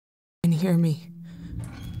hear me,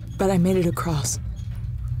 but I made it across.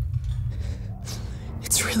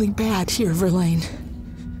 It's really bad here, Verlaine.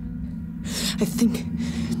 I think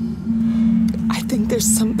there's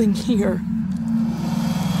something here.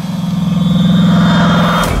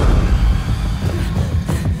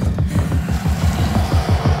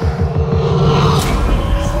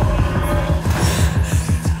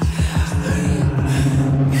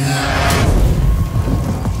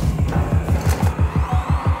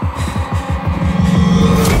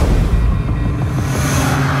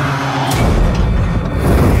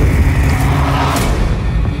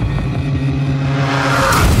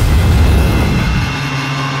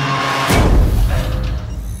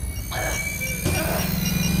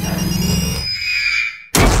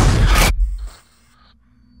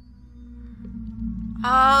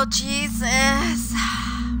 Oh, Jesus.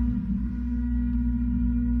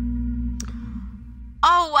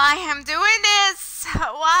 Oh, why I'm doing this?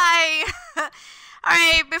 Why?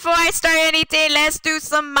 Alright, before I start anything, let's do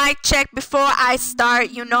some mic check before I start.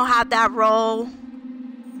 You know how that roll.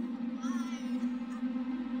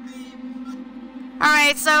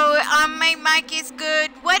 Alright, so my mic is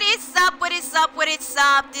good. What is up? What is up? What is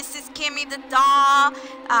up? This is Kimmy the doll.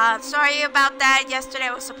 Sorry about that. Yesterday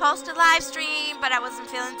I was supposed to live stream, but I wasn't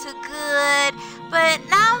feeling too good. But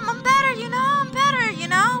now I'm better, you know? I'm better, you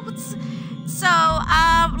know? So,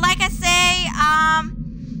 like I say,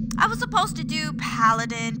 I was supposed to do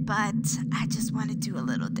Paladin, but I just want to do a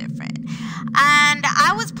little different. And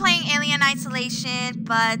I was playing Alien Isolation,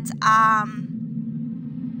 but,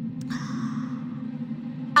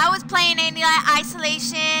 I was playing Alien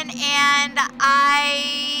Isolation, and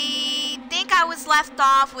I think I was left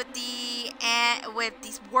off with this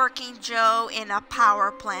working Joe in a power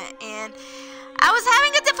plant, and I was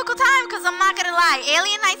having a difficult time because I'm not gonna lie,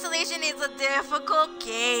 Alien Isolation is a difficult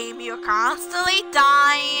game. You're constantly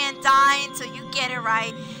dying until you get it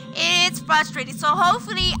right. It's frustrating. So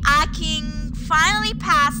hopefully I can finally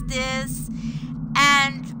pass this,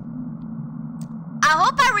 and I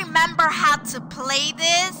hope I remember how to play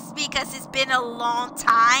this because it's been a long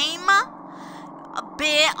time. A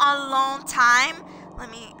long time.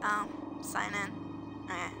 Let me sign in.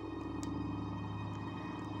 Okay.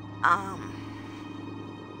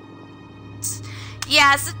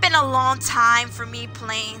 Yes, it's been a long time for me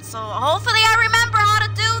playing, so hopefully I remember how to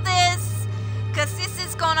do this, because this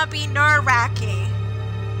is gonna be nerve-wracking.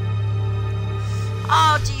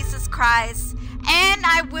 Oh, Jesus Christ. And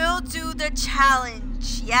I will do the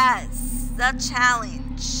challenge. Yes, the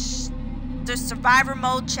challenge. The survivor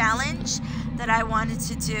mode challenge that I wanted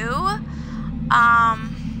to do.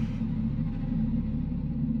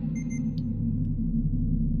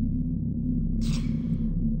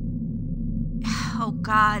 Oh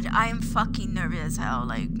God, I am fucking nervous as hell.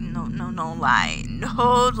 Like, no lie.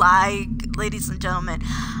 No lie, ladies and gentlemen.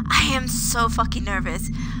 I am so fucking nervous.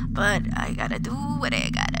 But I gotta do what I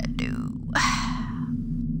gotta do.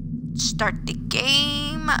 Start the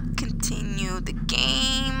game. Continue the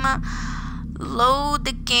game. Load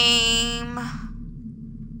the game.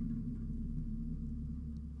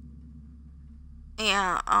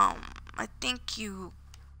 Yeah, I think you...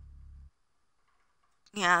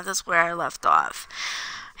 Yeah, that's where I left off.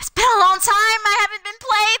 It's been a long time. I haven't been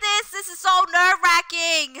playing this. This is so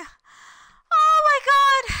nerve-wracking. Oh my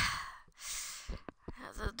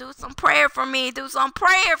God. Do some prayer for me. Do some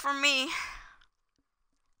prayer for me.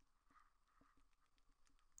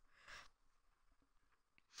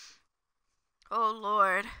 Oh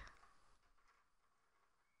Lord.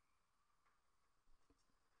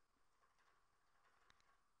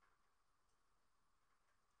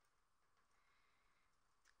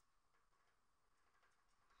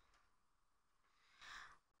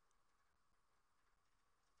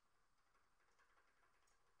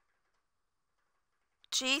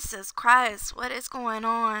 Jesus Christ, what is going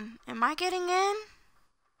on? Am I getting in?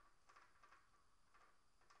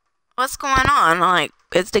 What's going on? Like,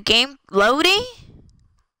 is the game loading?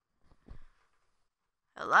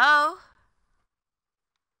 Hello?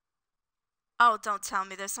 Oh, don't tell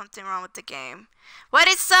me there's something wrong with the game. What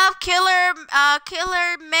is up, Killer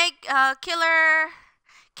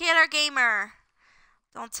Gamer?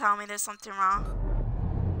 Don't tell me there's something wrong.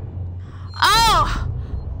 Oh!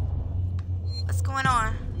 What's going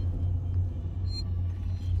on?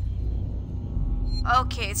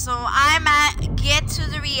 Okay, so I'm at get to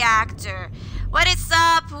the reactor. What is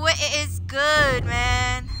up? What is good,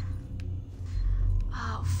 man?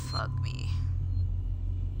 Oh, fuck me.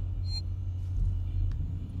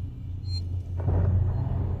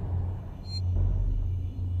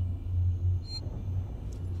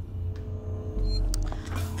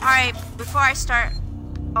 Alright, before I start...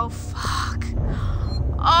 Oh, fuck.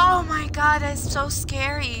 Oh my god, that's so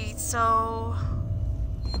scary. So...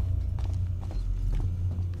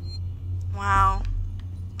 Wow.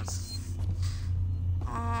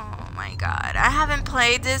 Oh my god. I haven't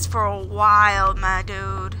played this for a while, my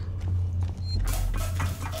dude.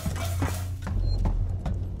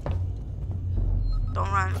 Don't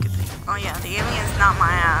run. Oh yeah, the alien's not my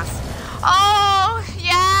ass. Oh,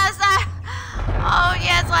 yes! Oh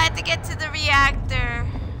yes, I have to get to the reactor.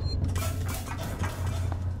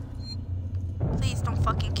 Please don't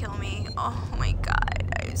fucking kill me. Oh my god,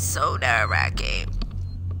 I'm so nerve-wracking.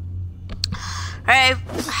 Alright,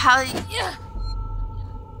 how...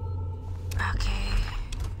 Okay.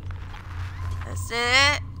 That's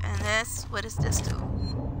it. And this, what does this do?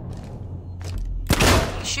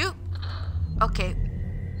 You shoot? Okay.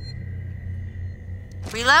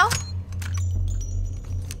 Reload?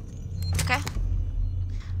 Okay.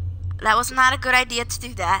 That was not a good idea to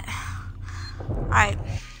do that. Alright.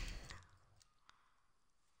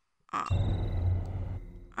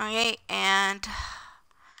 Okay, and...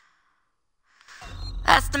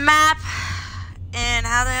 That's the map. And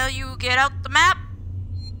how the hell you get out the map?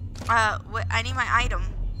 What? I need my item.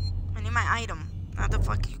 I need my item. How the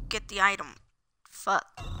fuck you get the item? Fuck.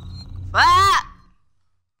 Fuck!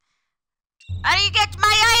 How do you get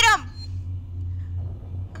my item?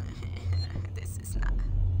 This is not...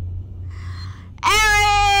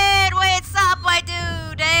 Aaron! What's up, my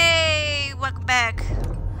dude? Hey! Welcome back.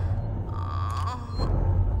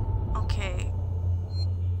 Okay.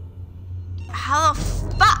 How the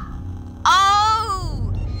fuck?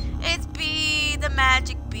 Oh! It's B, the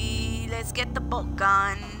magic B. Let's get the bolt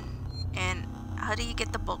gun. And how do you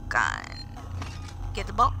get the bolt gun? Get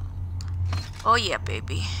the bolt? Oh yeah,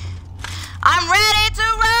 baby. I'm ready to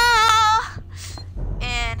roll!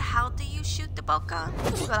 And how do you shoot the bolt gun?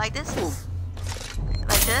 Go like this?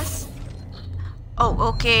 Like this? Oh,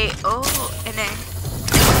 okay. Oh, and then...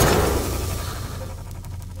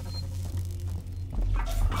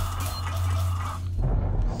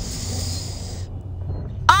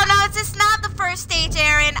 Oh no, this is not the first stage,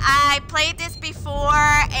 Aaron. I played this before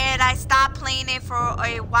and I stopped playing it for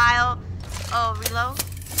a while. Oh, reload.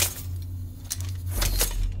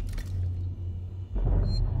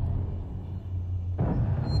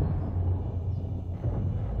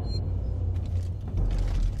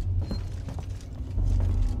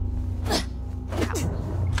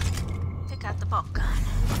 Take out the bolt gun.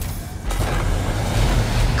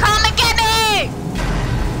 Come and get me!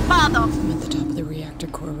 Mother. I'm at the top of the reactor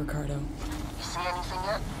core, Ricardo. You see anything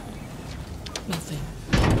yet? Nothing.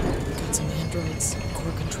 Got some androids,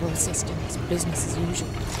 core control systems, business as usual.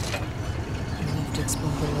 I'm gonna have to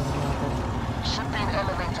explore the lower level. Should be an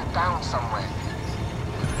elevator down somewhere.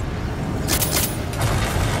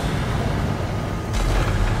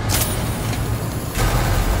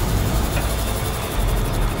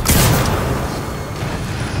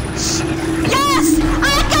 Yes!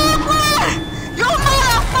 I got one! You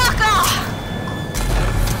motherfucker!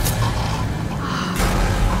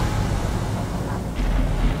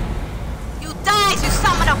 You died, you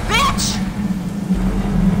son of a bitch!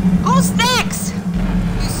 Who's next?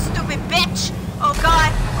 You stupid bitch! Oh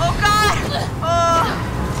god! Oh god!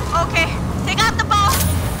 Oh, okay. Take out the ball.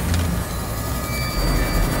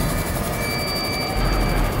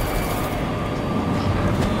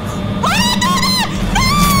 What are you doing? No!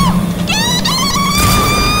 Get out!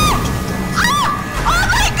 Oh! Oh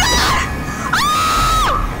my god! Oh!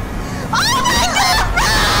 Oh my god!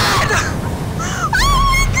 Run! Oh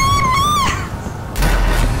my god!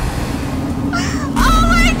 Oh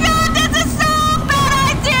my god! This is so bad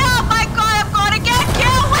idea! Oh my god! I'm gonna get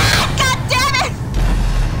killed! Run! God damn it!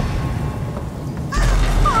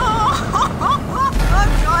 Oh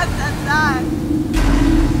god! That's that.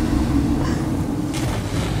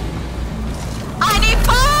 I need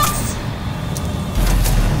bolts!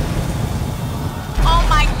 Oh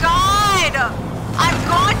my god! I'm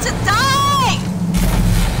going to die!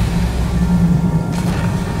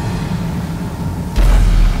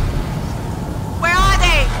 Where are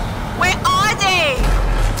they? Where are they?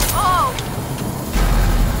 Oh!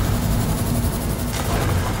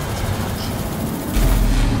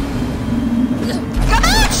 Come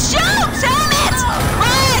on, shoot! Damn it!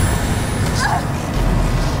 Run!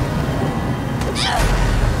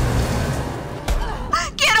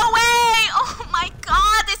 Get away! Oh my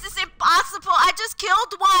god, this is impossible. I just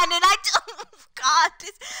killed one and oh god,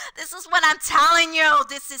 this is what I'm telling you.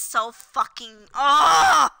 This is so fucking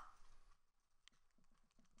oh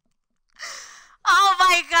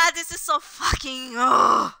my god, this is so fucking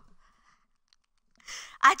oh.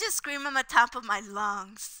 I just scream on the top of my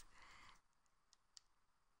lungs.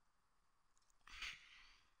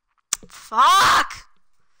 Fuck!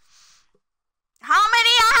 How many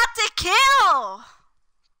I have to kill?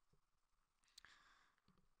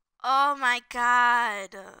 Oh my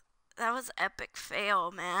god. That was epic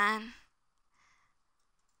fail, man.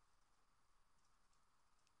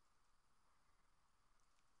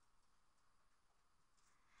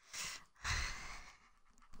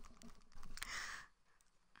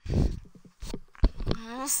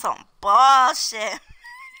 Some bullshit.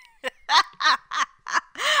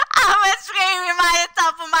 I was screaming my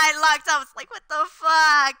top of my lungs. I was like, what the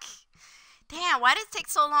fuck? Damn, why did it take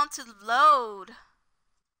so long to load?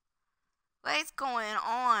 What is going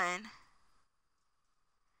on?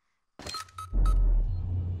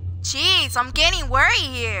 Jeez, I'm getting worried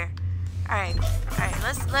here. Alright,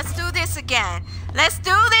 let's do this again. Let's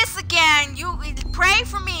do this again. You pray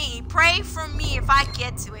for me. Pray for me if I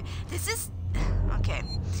get to it. This is okay.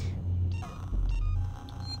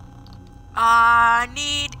 I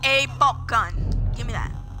need a bolt gun. Give me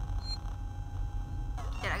that.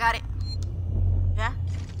 Did I got it? Yeah?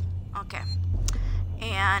 Okay.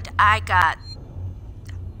 And I got...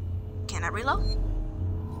 Can I reload?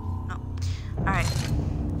 No. Alright.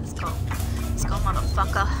 Let's go. Let's go,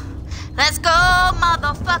 motherfucker. Let's go,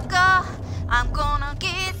 motherfucker. I'm gonna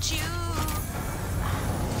get you.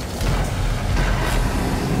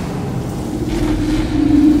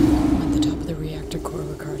 I'm at the top of the reactor core,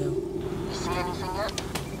 Ricardo. You see anything yet?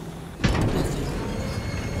 Nothing.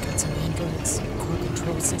 Got some androids, core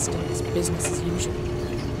control systems, business as usual.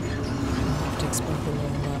 I'll have to explore the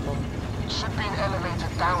lower level. Should be an elevator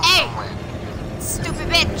down Hey! somewhere. Stupid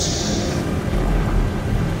bitch.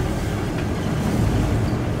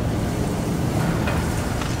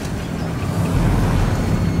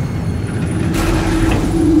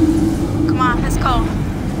 Come on, let's go.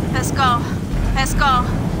 Let's go. Let's go.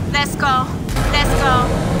 Let's go. Let's go.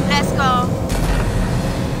 Let's go.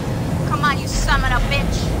 Come on, you son of a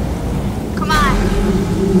bitch. Come on.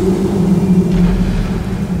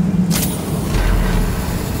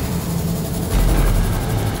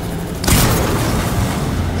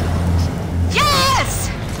 Yes!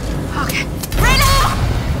 Okay. Right now!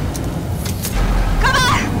 Come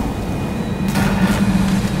on!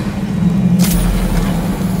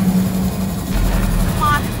 Come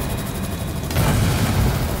on.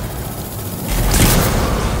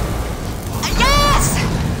 Yes!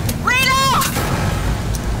 Reload!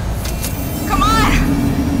 Come on!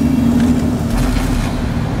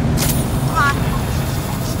 Come on.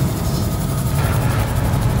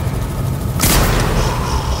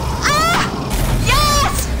 Ah!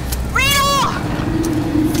 Yes! Reload!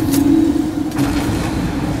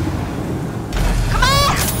 Come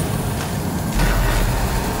on!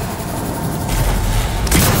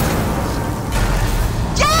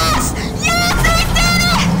 Yes! Yes, I did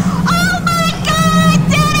it! Oh my god, I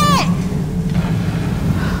did it!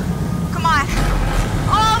 Come on.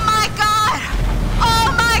 Oh my god! Oh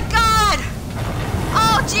my god!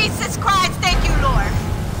 Oh Jesus Christ, thank you, Lord.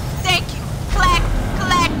 Thank you. Collect,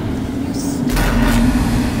 collect. You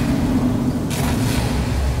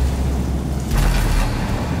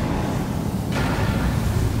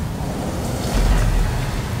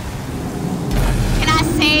Can I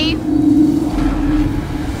save?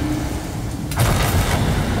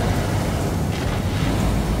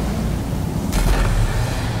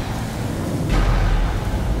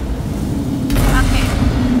 Okay.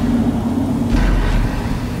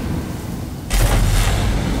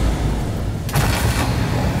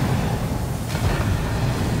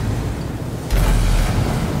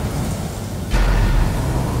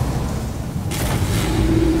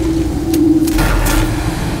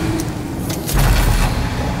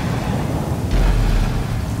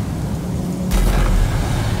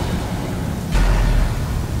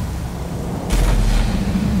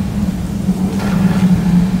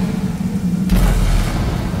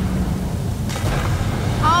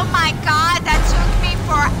 Oh my god, that took me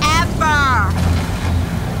forever.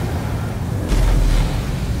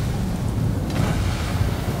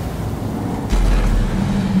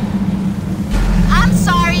 I'm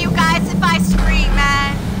sorry, you guys, if I scream,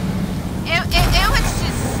 man. It was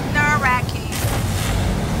just nerve-wracking.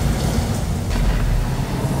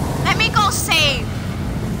 Let me go save.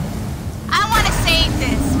 I want to save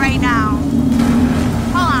this right now.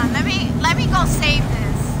 Hold on, let me go save this.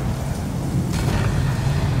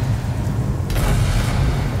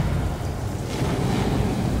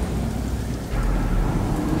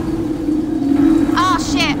 Oh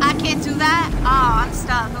shit, I can't do that? Oh, I'm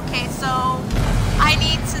stuck. Okay, so I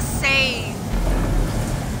need to save.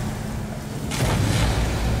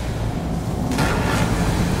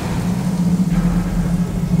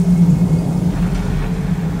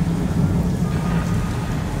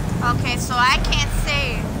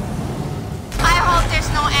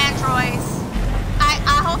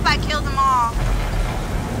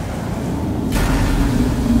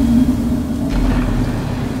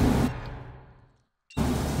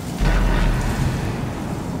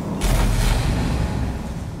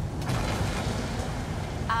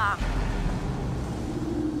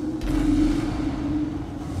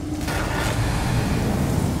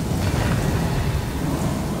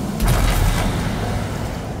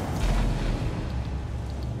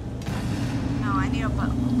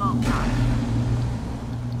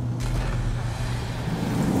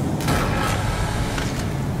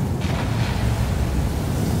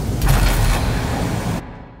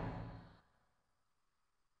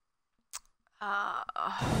 Oh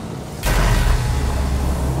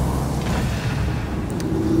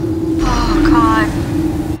God.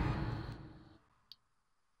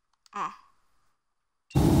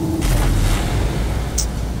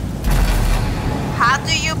 How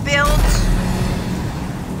do you build?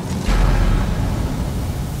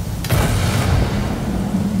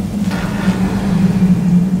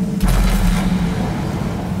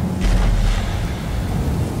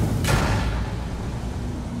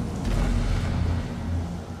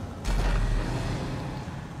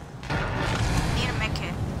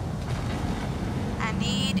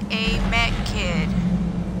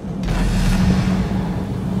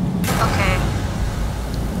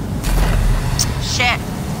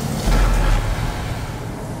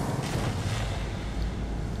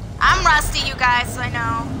 Guys, I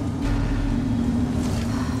know.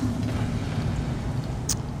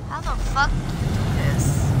 How the fuck do you do this?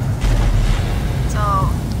 So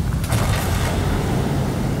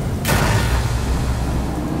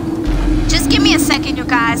just give me a second, you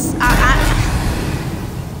guys. No,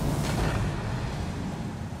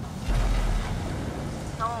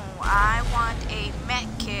 I want a med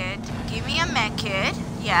kit. Give me a med kit.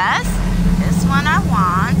 Yes, this one I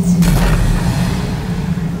want.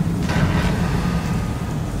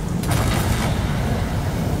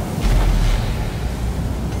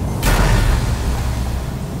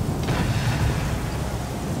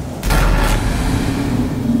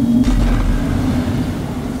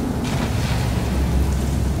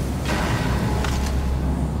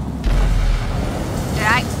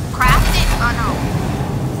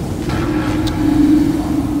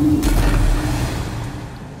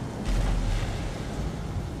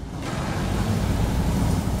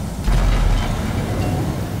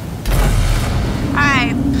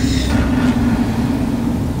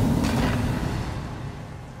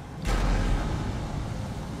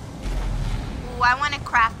 I want to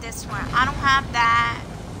craft this one. I don't have that.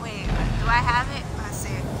 Wait, do I have it? Let's see.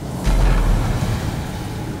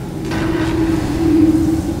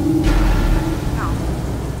 No.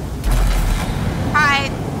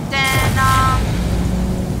 Alright, then,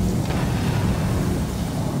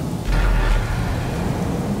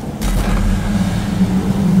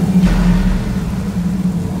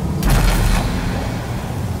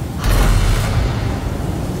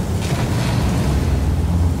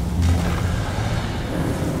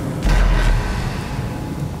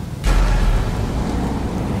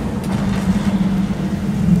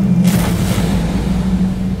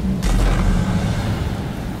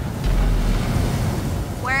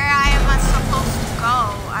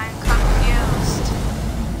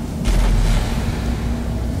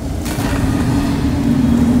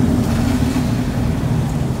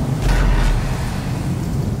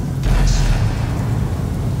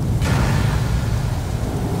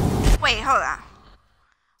 hold on.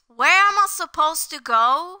 Where am I supposed to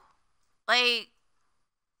go? Like,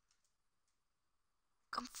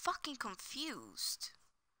 I'm fucking confused.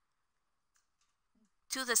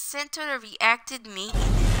 To the center of reacted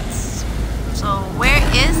maintenance. So, where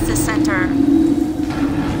is the center?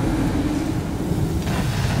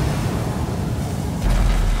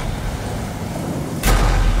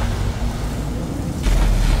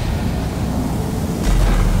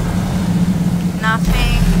 Nothing.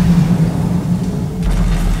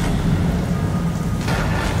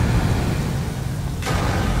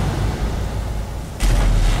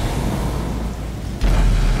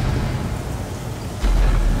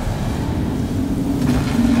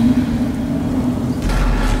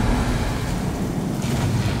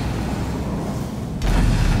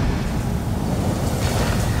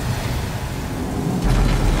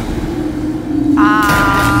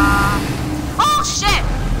 Oh shit!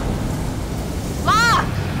 Fuck!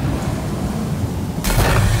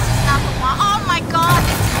 This is not the one. Oh my god,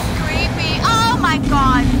 this is creepy. Oh my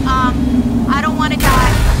god. I don't want to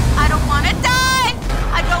die. I don't want to die.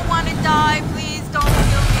 I don't want to die. Please don't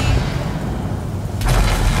kill me.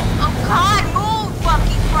 Oh god, move!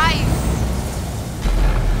 Fucking Christ.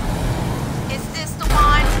 Is this the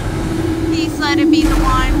one? Please let it be the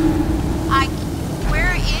one.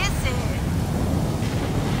 Where is it?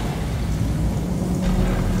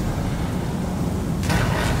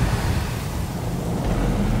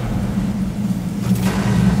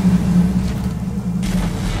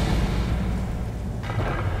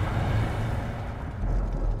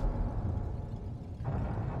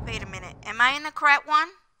 Wait a minute. Am I in the correct one?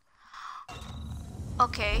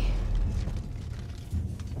 Okay.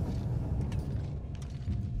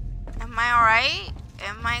 Am I alright?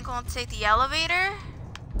 Am I gonna take the elevator?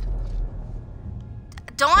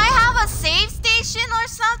 Don't I have a save station or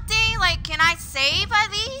something? Like, can I save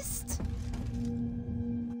at least?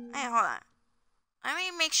 Hey, hold on. Let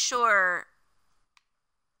me make sure.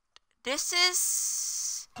 This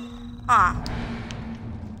is... I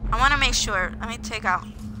want to make sure. Let me take out.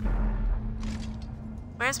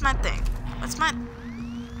 Where's my thing? What's my...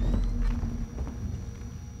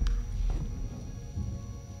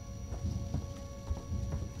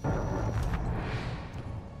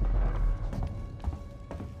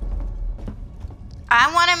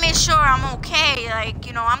 I want to make sure I'm okay. Like,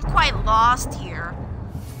 you know, I'm quite lost here.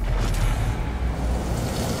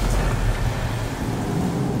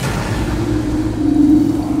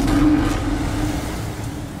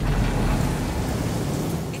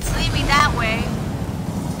 It's leading me that way.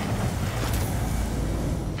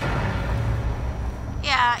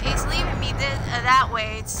 Yeah, it's leading me that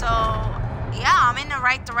way. So, yeah, I'm in the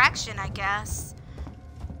right direction, I guess.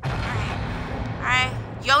 Alright.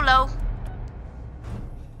 YOLO.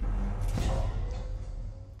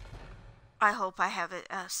 I hope I have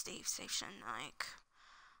a save station. Like,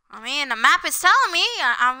 I mean, the map is telling me.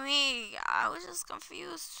 I was just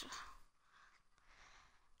confused.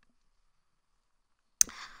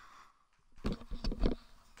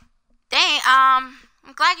 Dang. I'm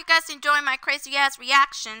glad you guys enjoyed my crazy ass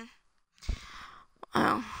reaction.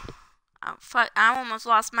 I almost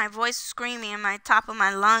lost my voice screaming in my top of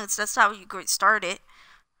my lungs. That's how you get started.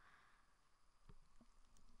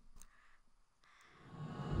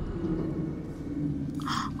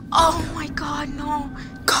 Oh my God, no.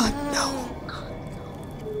 God, no.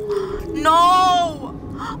 No!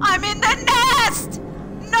 I'm in the nest!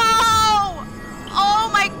 No! Oh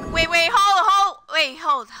my, wait,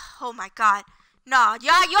 hold. Oh my God. No,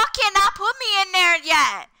 y'all cannot put me in there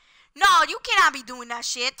yet. No, you cannot be doing that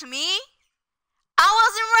shit to me. I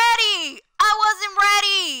wasn't ready.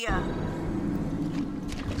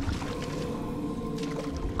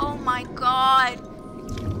 Oh my God.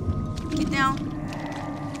 Get down.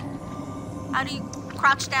 How do you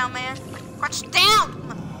crouch down, man? Crouch down!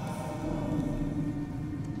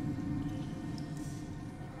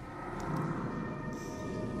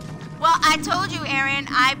 Well, I told you, Aaron,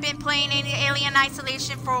 I've been playing Alien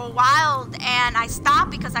Isolation for a while, and I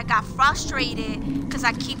stopped because I got frustrated because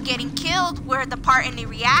I keep getting killed where the part in the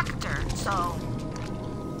reactor, so...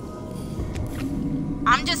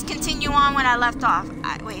 I'm just continuing on when I left off.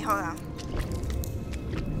 Wait, hold on.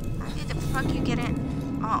 How did the fuck you get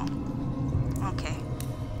in? Oh. Okay.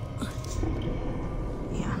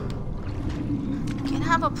 Yeah. Can I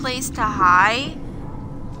have a place to hide?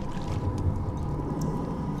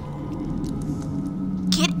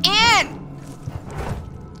 Get in!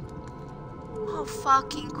 Oh,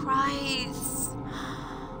 fucking Christ.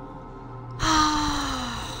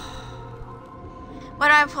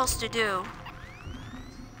 What am I supposed to do?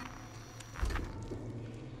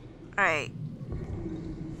 Alright.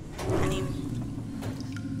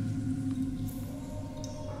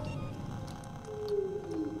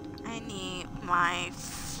 I need my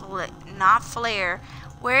not flare.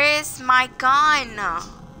 Where is my gun?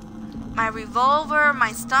 My revolver,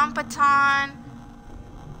 my stun baton.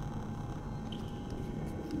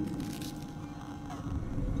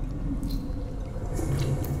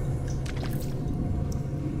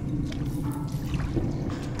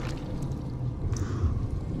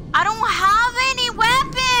 I don't have any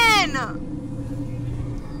weapon.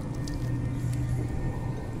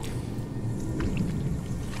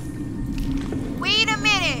 Wait a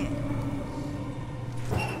minute.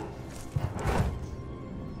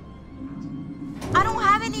 I don't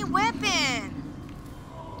have any weapon.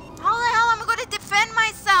 How the hell am I going to defend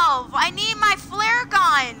myself? I need my flare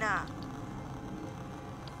gun.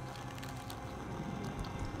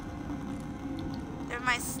 There's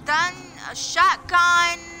my stun, a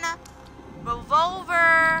shotgun,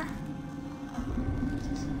 revolver.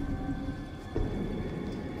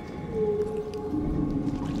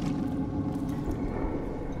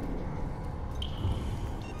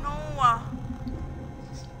 No.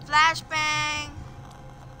 Flashbang.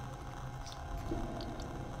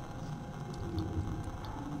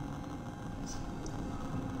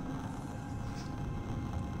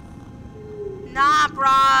 Nah,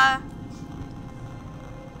 bruh.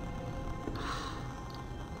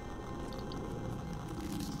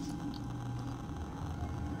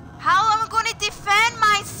 How am I going to defend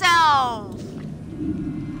myself?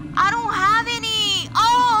 I don't have any.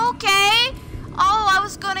 Oh, okay. Oh, I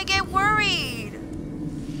was going to get worried.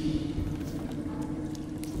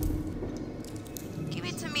 Give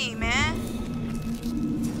it to me, man.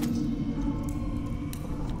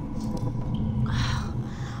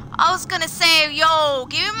 I was going to say, yo,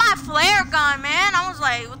 give me my flare gun, man. I was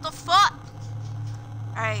like, what the fuck?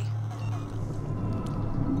 All right.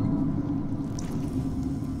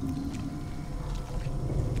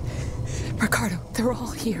 They're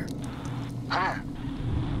all here. Huh?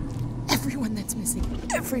 Everyone that's missing.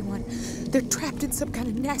 Everyone. They're trapped in some kind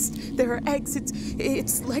of nest. There are eggs.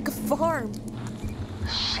 It's like a farm.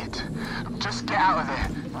 Shit. Just get out of there.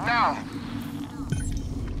 Now.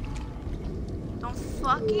 Don't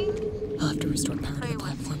fucking... I'll have to restore power to the Wait, what?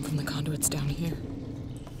 platform from the conduits down here.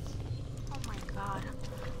 Oh my god.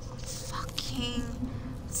 I'm fucking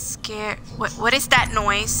scared. What is that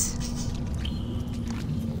noise?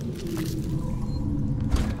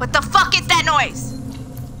 What the fuck is that noise?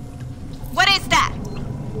 What is that?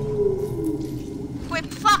 Quit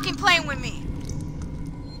fucking playing with me.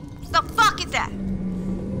 What the fuck is that?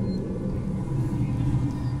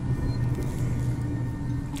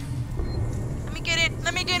 Let me get in.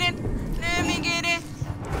 Let me get in. Let me get in.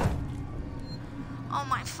 Oh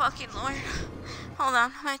my fucking lord. Hold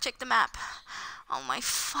on. Let me check the map. Oh my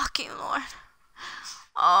fucking lord.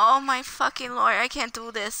 Oh my fucking lord. I can't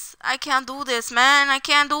do this. I can't do this, man. I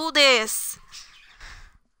can't do this.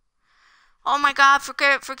 Oh my god.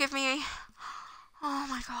 Forgive me. Oh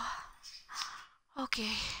my god.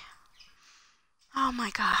 Okay. Oh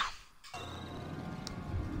my god.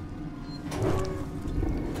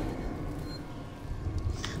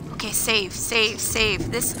 Okay, save.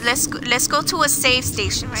 Let's go to a save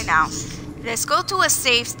station right now. Let's go to a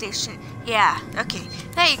save station. Yeah, okay.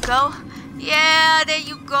 There you go. Yeah, there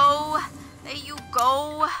you go. There you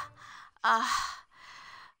go.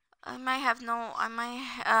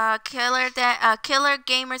 Killer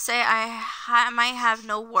Gamer say I might have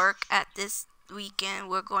no work at this weekend.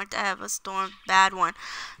 We're going to have a storm, bad one.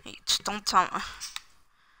 Don't tell me.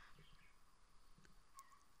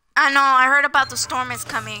 I know, I heard about the storm is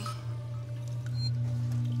coming.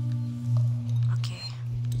 Okay.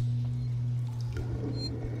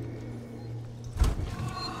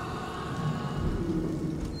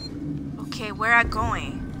 Okay, where am I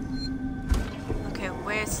going? Okay,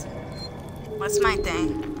 what's my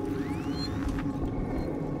thing?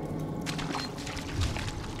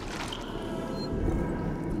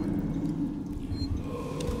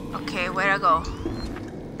 Okay, where'd I go?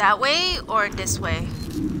 That way or this way?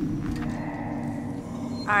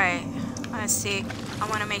 Alright, let's see. I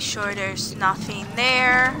want to make sure there's nothing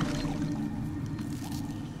there.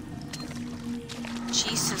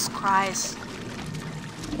 Jesus Christ.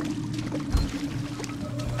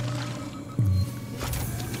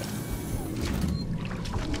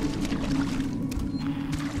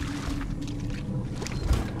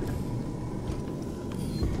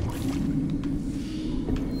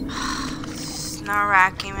 It's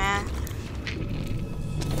nerve-wracking, man.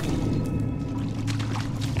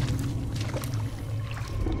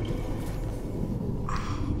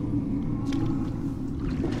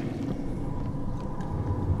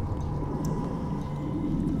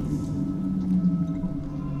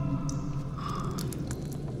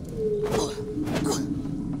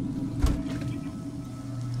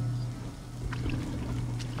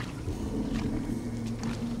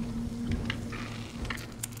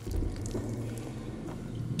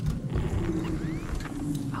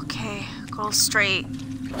 Go straight.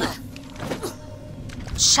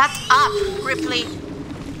 Shut up, Ripley.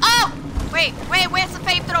 Oh! Wait, where's the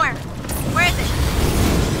flamethrower? Where is it?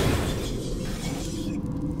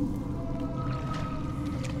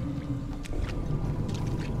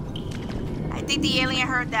 I think the alien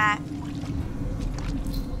heard that.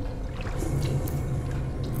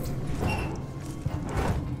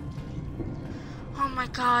 Oh my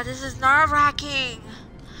god, this is nerve-wracking.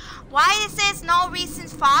 Why it says no recent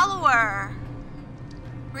follower?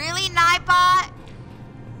 Really, Nightbot?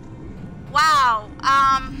 Wow.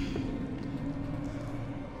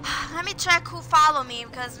 Let me check who followed me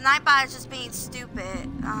because Nightbot is just being stupid.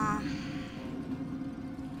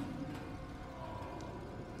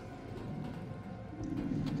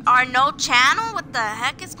 Our no channel? What the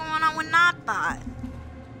heck is going on with Nightbot?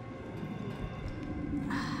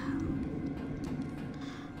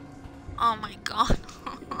 Oh my god.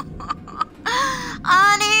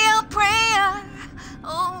 I need a prayer.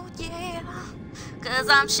 Oh yeah. Cause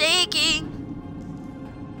I'm shaking.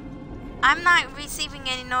 I'm not receiving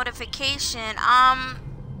any notification.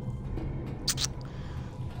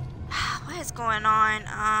 What is going on?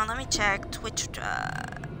 Let me check Twitch. Do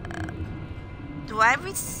I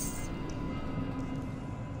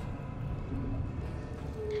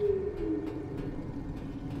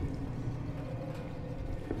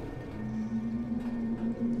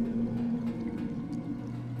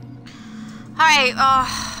Alright,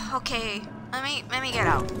 okay. Let me get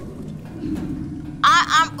out.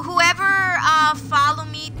 Whoever follow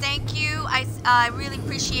me, thank you. I really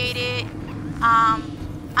appreciate it.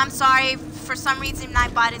 I'm sorry, for some reason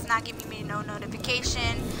Nightbot is not giving me no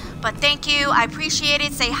notification. But thank you, I appreciate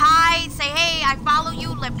it. Say hi, say hey, I follow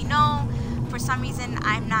you, let me know. For some reason,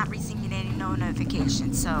 I'm not receiving any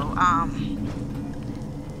notifications, so,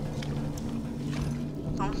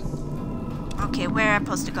 okay, where am I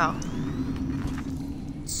supposed to go?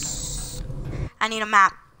 I need a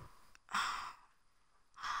map.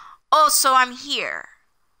 Oh, so I'm here.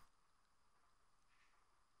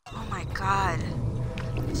 Oh my god.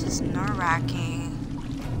 This is nerve-wracking.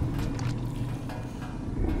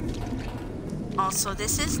 Also,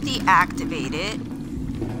 this is deactivated.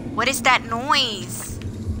 What is that noise?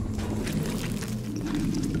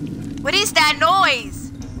 What is that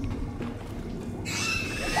noise?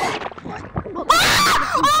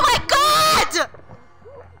 Ah! Oh my god!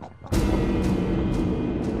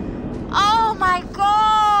 Oh my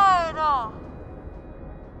god!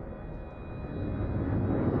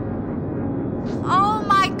 Oh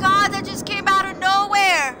my god, that just came out of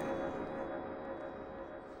nowhere!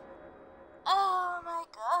 Oh my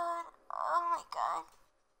god, oh my god.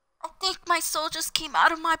 I think my soul just came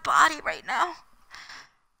out of my body right now.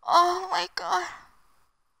 Oh my god.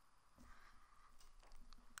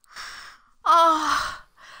 Oh,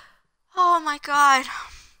 oh my god.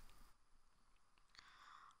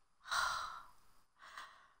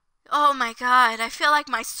 Oh my god, I feel like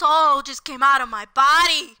my soul just came out of my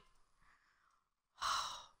body.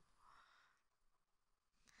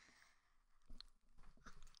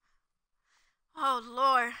 Oh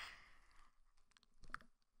Lord.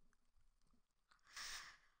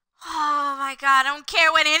 Oh my god, I don't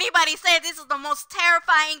care what anybody says. This is the most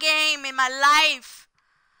terrifying game in my life.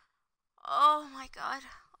 Oh my god.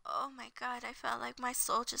 Oh my god, I felt like my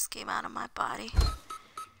soul just came out of my body.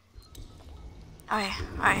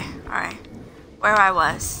 Alright. Where I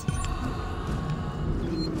was.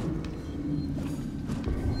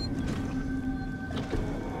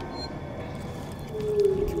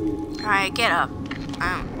 Alright, get up.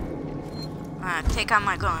 Take out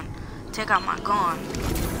my gun. Take out my gun.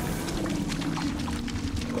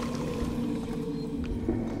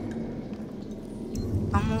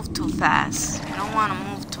 Don't move too fast. You don't want to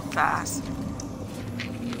move too fast.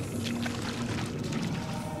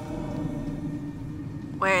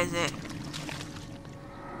 Where is it?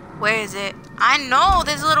 Where is it? I know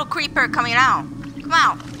there's a little creeper coming out. Come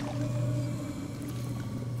out.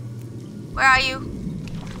 Where are you?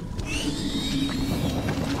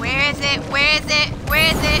 Where is it? Where is it? Where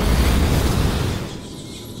is it?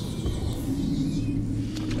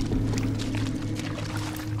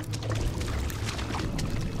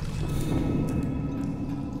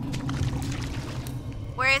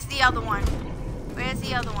 Where is the other one? Where is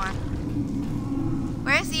the other one?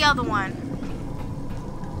 Where's the other one?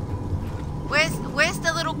 Where's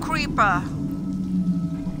the little creeper?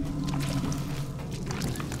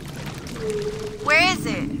 Where is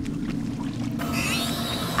it?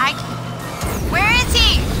 Where is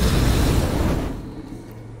he?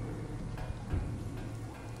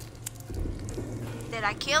 Did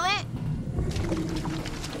I kill it?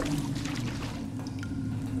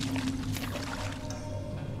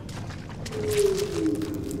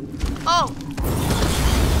 Oh!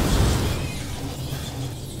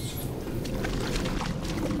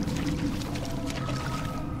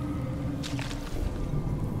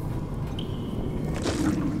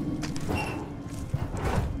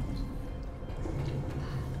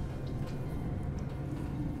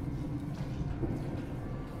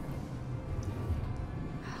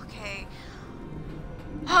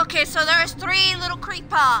 Okay, so there's 3 little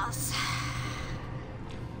creepers.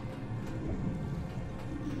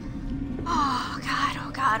 Oh god,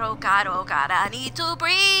 oh god, oh god, oh god, I need to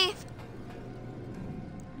breathe.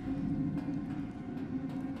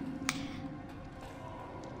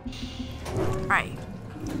 Alright.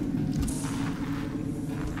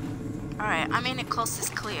 Alright, I mean the coast is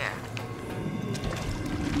clear.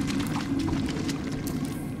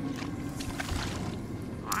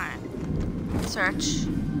 Alright. Search.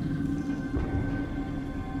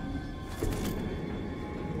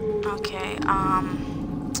 Okay,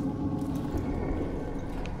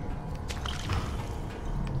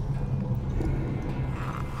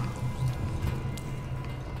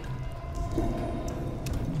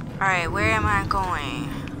 Alright, where am I going?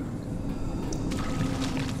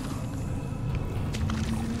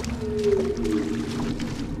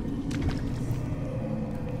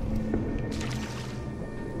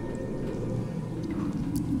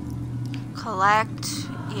 Collect.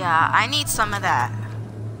 Yeah, I need some of that.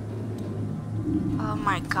 Oh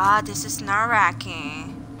my god, this is nerve-wracking.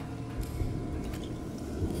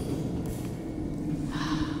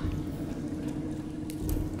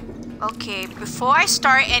 Okay, before I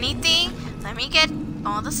start anything, Let me get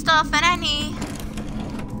all the stuff that I need.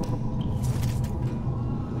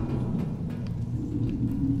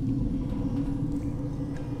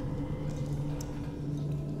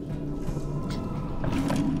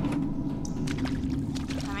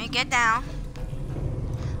 Let me get down.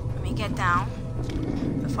 Let me get down.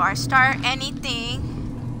 Before I start anything.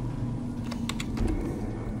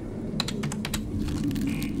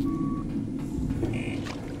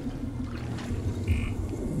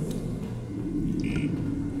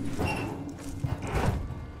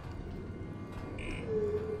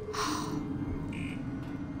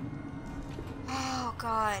 Oh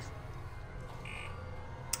God.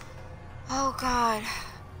 Oh God.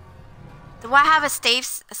 Do I have a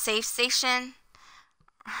safe station?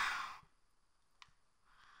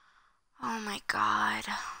 Oh my God.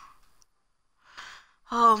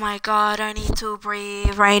 Oh my God, I need to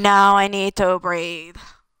breathe right now. I need to breathe.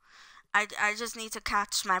 I just need to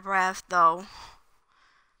catch my breath though.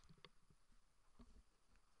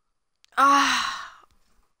 Ah.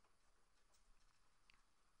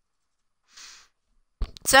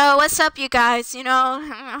 So what's up, you guys? You know,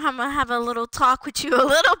 I'm gonna have a little talk with you a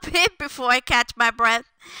little bit before I catch my breath.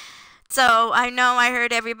 So I know I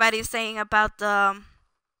heard everybody saying about the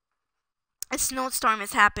a snowstorm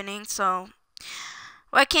is happening. So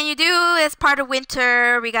what can you do? It's part of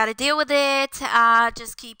winter. We gotta deal with it.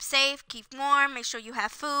 Just keep safe, keep warm, make sure you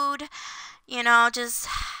have food. You know, just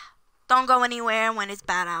don't go anywhere when it's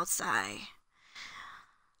bad outside.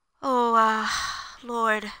 Oh,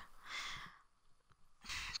 Lord.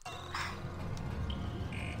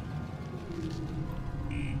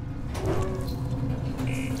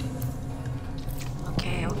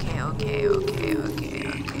 Okay.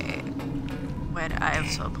 What I'm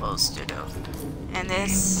supposed to do. And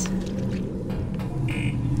this.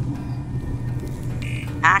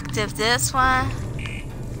 Active this one.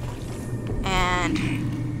 And.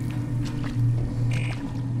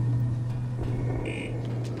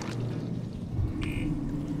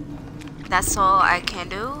 That's all I can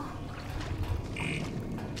do.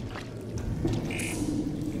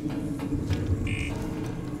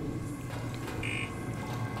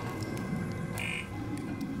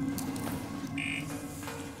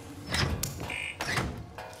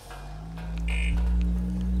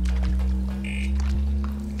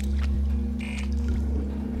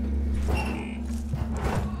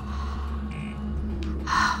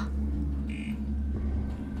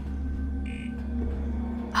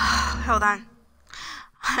 Hold on.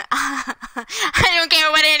 I don't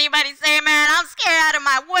care what anybody say, man. I'm scared out of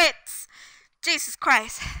my wits. Jesus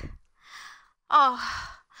Christ. Oh,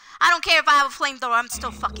 I don't care if I have a flamethrower. I'm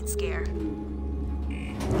still fucking scared.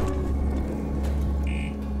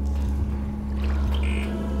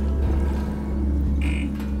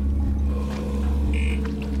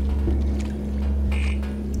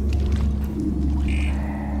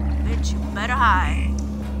 Bitch, you better hide.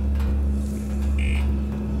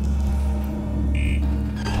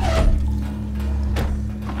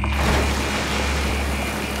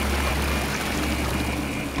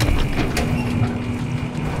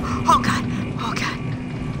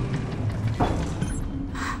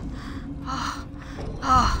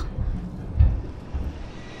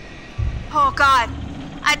 Oh God,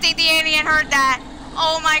 I think the alien heard that.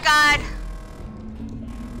 Oh my God.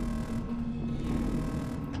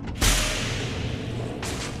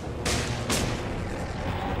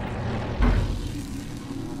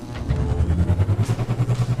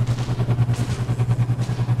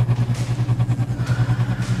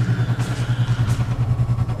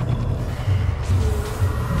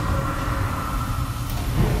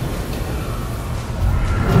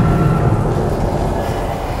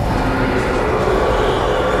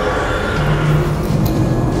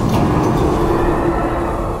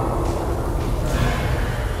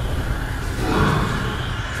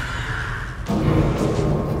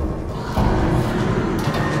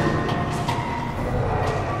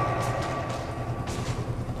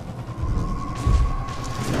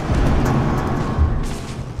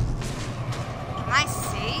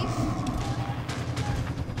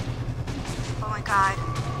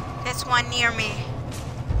 Near me.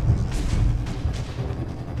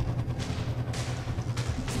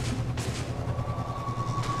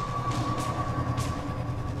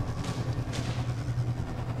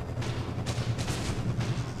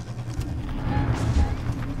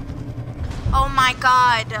 Oh my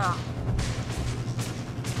God.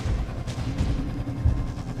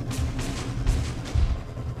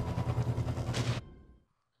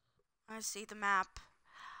 I see the map.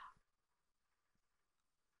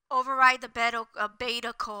 Override the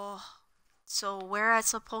beta call. So where am I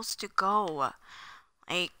supposed to go?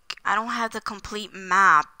 Like, I don't have the complete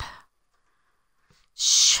map.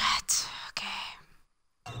 Shit. Okay.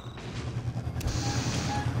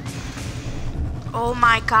 Oh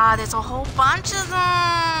my god, there's a whole bunch of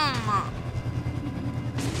them.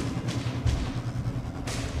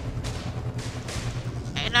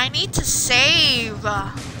 And I need to save.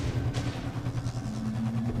 Oh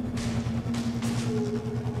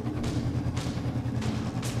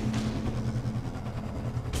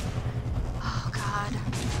god.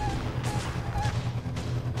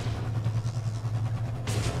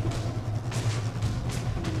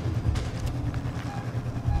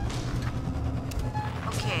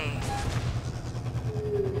 Okay.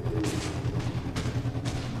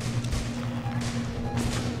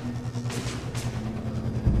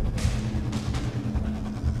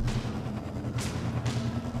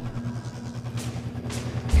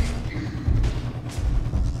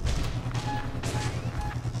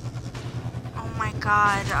 Oh my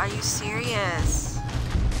god, are you serious?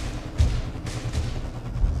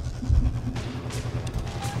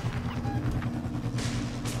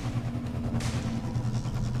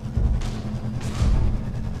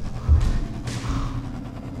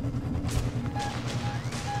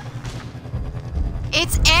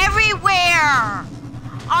 It's everywhere!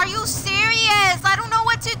 Are you serious? I don't know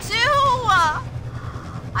what to do!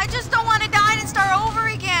 I just don't want to die and start over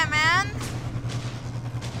again, man.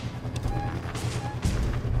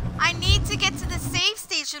 I need to get to the safe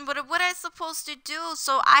station, but what am I supposed to do?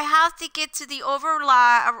 So I have to get to the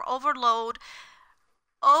overload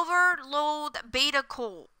beta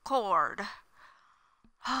cord.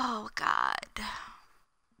 Oh god.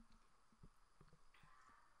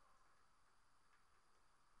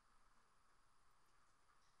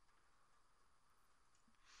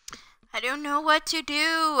 I don't know what to do.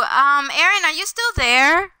 Aaron, are you still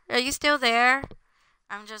there? Are you still there?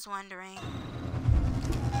 I'm just wondering. Oh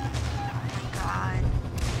my god.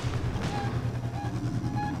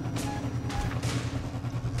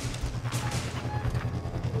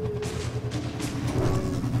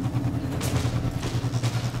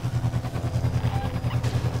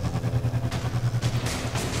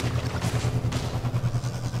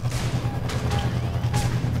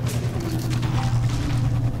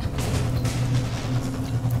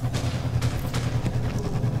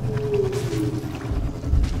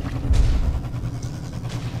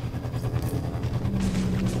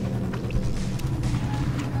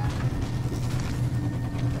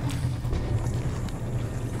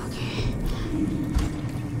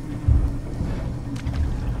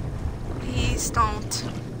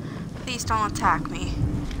 Please don't attack me.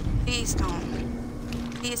 Please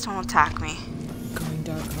don't attack me. Going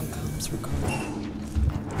dark on comms, Ricardo.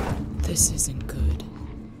 This isn't good.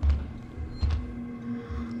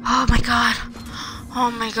 Oh my god.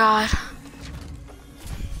 Oh my god.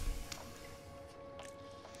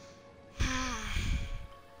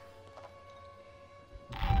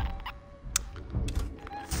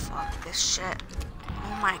 Fuck this shit.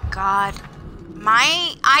 Oh my god.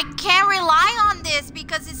 I can't rely on this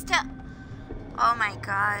because it's oh my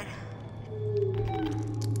god.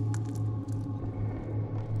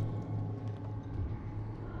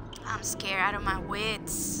 I'm scared out of my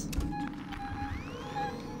wits.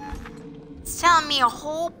 It's telling me a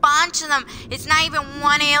whole bunch of them. It's not even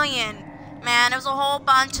one alien. Man, there's a whole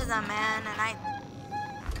bunch of them, man. And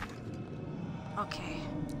okay.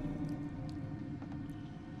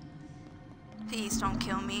 Please don't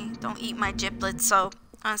kill me. Don't eat my giblets. So,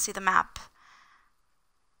 I want to see the map.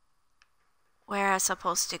 Where am I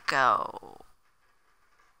supposed to go?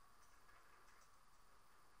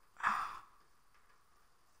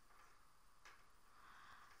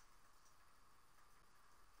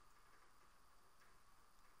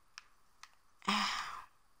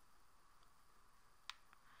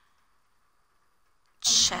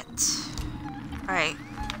 Shit. Alright.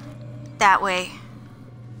 That way.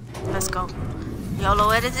 Let's go.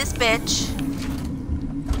 YOLO it is this bitch.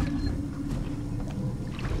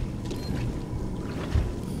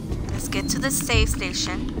 Let's get to the safe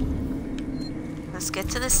station. Let's get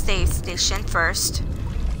to the safe station first.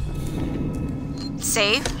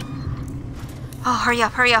 Save. Oh, hurry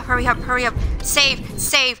up, hurry up, hurry up, hurry up. Save,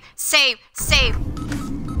 save, save, save.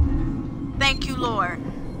 Thank you, Lord.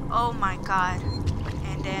 Oh my god.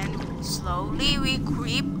 And then slowly we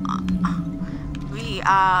creep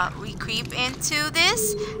we creep into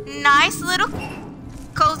this nice little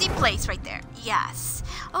cozy place right there. Yes.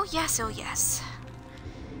 Oh yes, oh yes.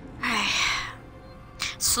 Alright.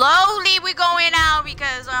 Slowly we're going out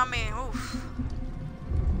because I mean, oof.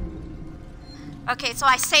 Okay, so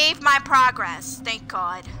I saved my progress. Thank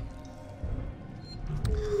God.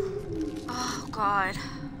 Oh God.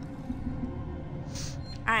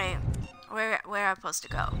 Alright. Where am I supposed to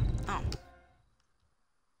go? Oh.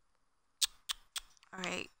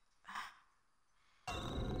 Alright.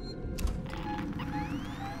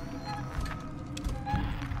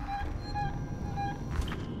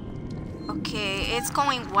 Okay, it's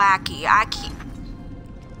going wacky. I keep...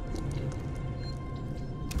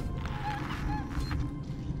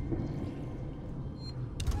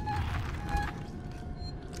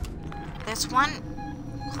 There's one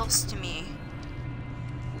close to me.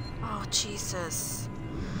 Oh, Jesus.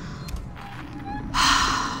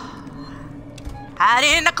 Hide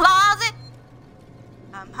in the closet.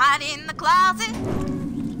 I'm hiding in the closet.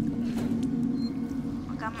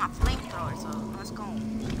 I got my flamethrower, so let's go.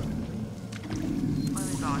 Where are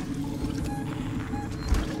we going?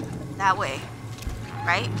 That way.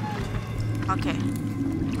 Right? Okay.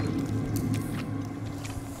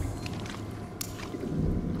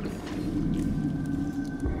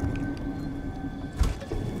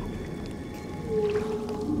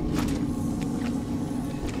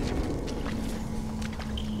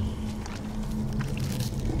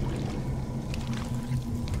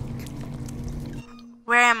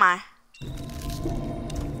 Where am I?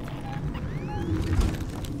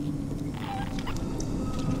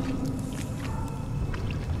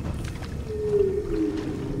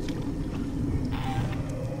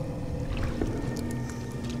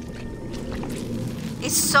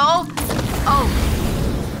 It's so... Oh.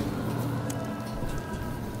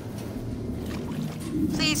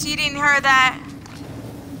 Please, you didn't hear that.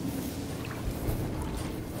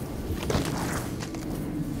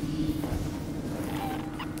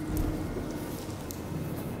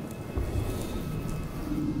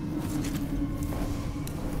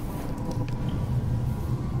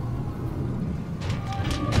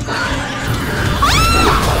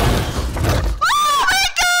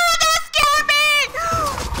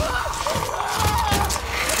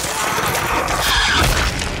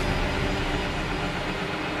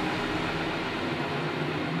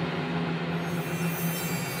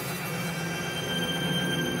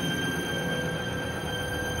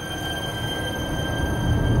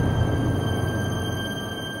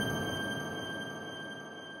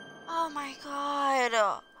 Oh my God.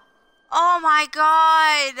 Oh my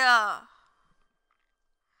God.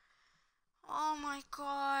 Oh my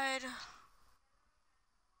God.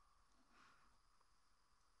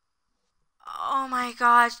 Oh my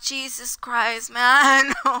gosh, Jesus Christ,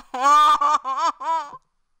 man.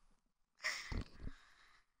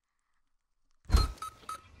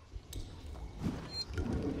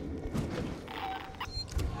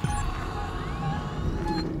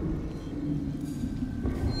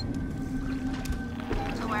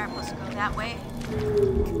 So where am I supposed to go? That way?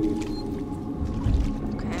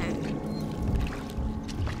 Okay.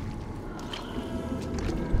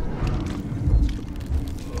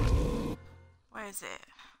 Where is it?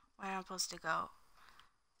 Where am I supposed to go?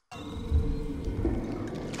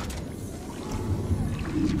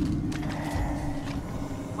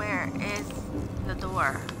 Where is the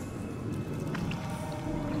door?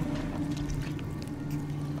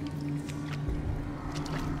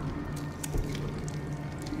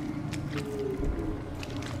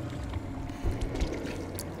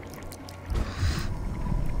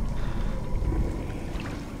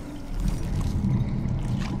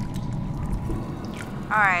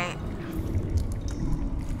 Alright.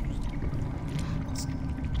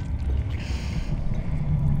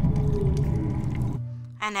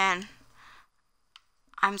 And then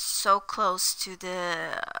I'm so close to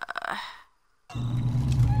the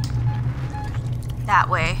that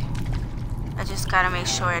way. I just gotta make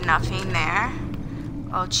sure nothing there.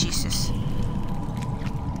 Oh Jesus.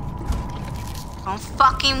 Don't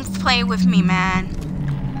fucking play with me, man.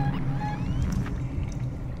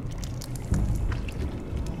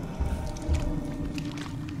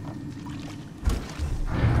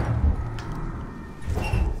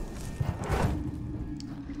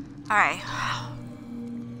 Alright.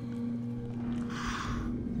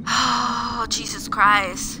 Oh, Jesus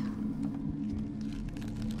Christ.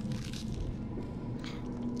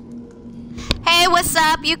 Hey, what's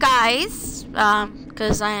up, you guys? How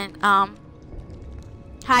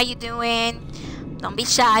you doing? Don't be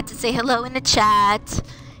shy to say hello in the chat,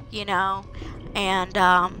 you know, and,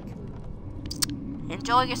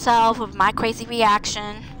 enjoy yourself with my crazy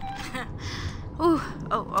reaction. Ooh,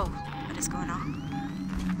 oh, what is going on?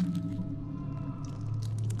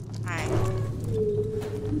 Alright.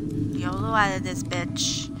 YOLO out of this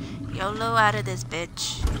bitch. YOLO out of this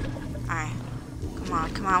bitch. Alright.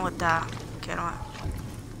 Come on with that. Get on.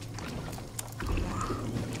 Come on.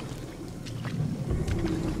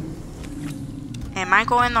 Am I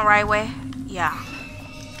going the right way? Yeah.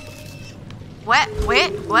 What?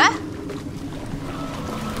 Wait, what?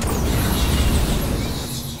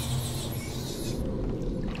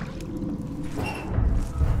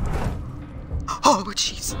 Oh,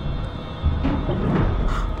 jeez.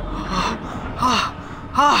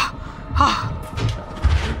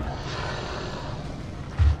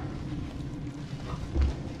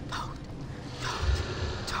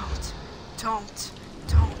 Don't.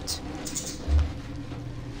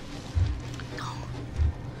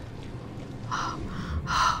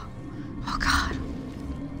 Oh, God.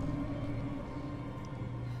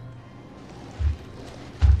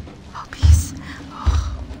 Oh, peace.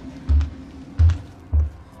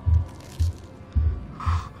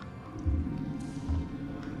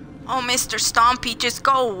 Oh, Mr. Stompy, just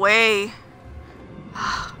go away.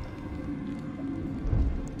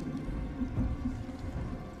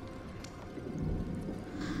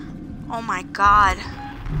 Oh my God.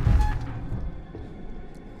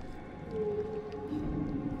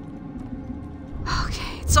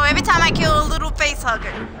 Okay, so every time I kill a little face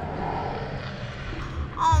hugger.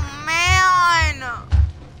 Oh man.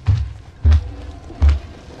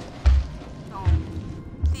 No,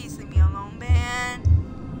 please leave me alone, man.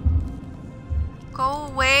 Go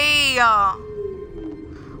away.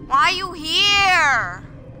 Why are you here?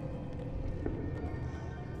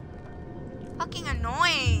 Fucking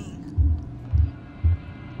annoying.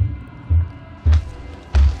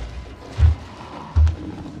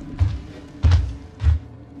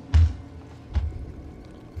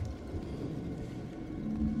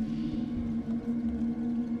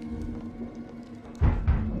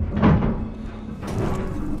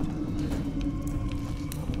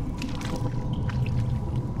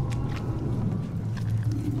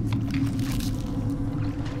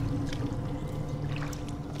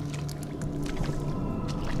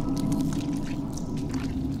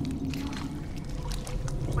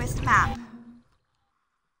 Where's the map?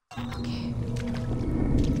 Okay.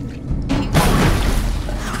 Keep going.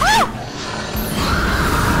 Ah!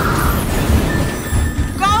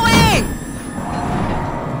 Going!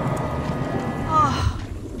 Oh.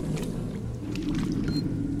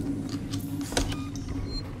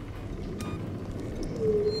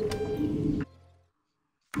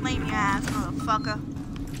 Flame your ass, motherfucker.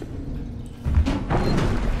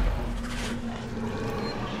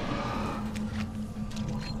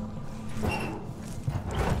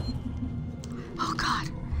 Oh God.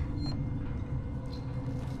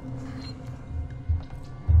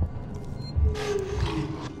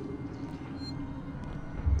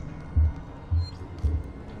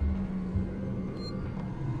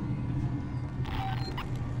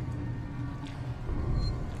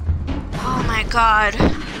 Oh my God.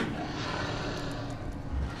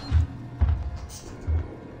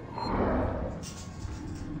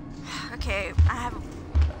 Okay, I have a...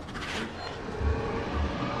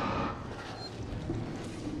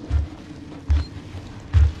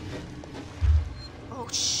 Oh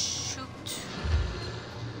shoot.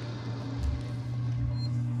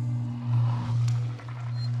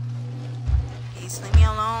 Please leave me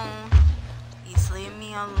alone. Please leave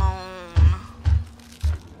me alone.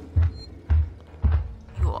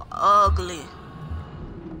 You are ugly.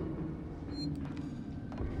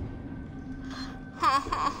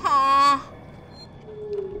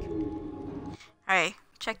 Alright,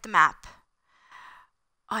 check the map.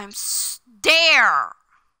 I'm there.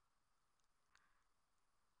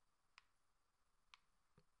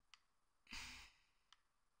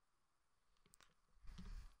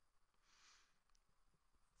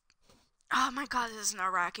 Oh my God, this is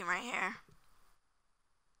nerve-wracking right here.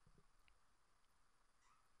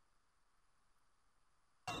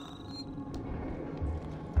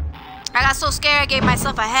 I got so scared I gave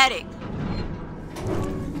myself a headache.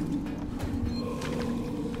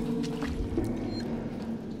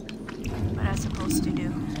 What am I supposed to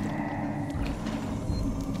do?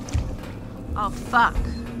 Oh fuck.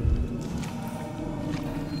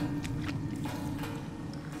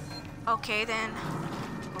 Okay then,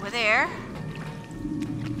 over there.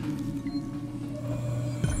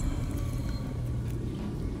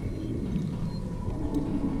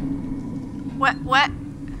 What?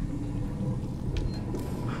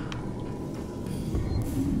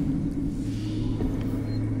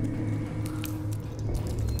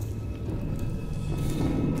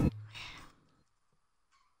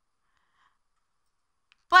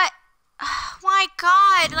 But, my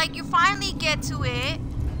God, like you finally get to it.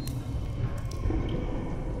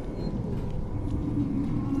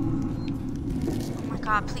 Oh my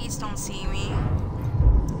God, please don't see me.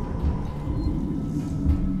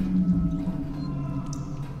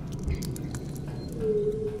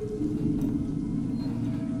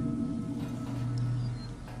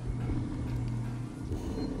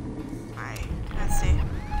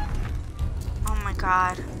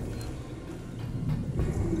 God.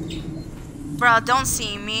 Bro, don't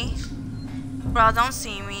see me. Bro, don't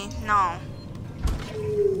see me. No.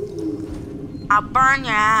 I'll burn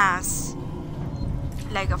your ass.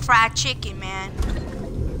 Like a fried chicken, man.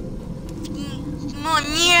 Come on,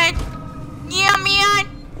 man. Yeah, man.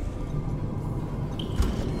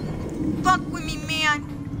 Fuck with me, man.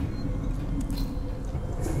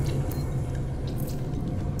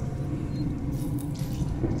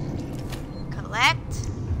 Collect.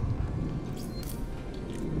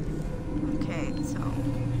 Okay, so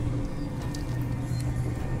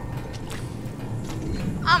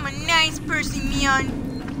I'm a nice person, man.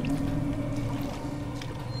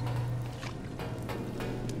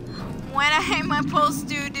 What am I supposed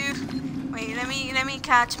to do? Wait, let me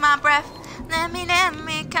catch my breath. Let me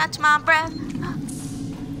catch my breath.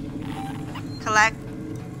 Collect.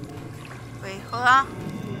 Wait, hold on.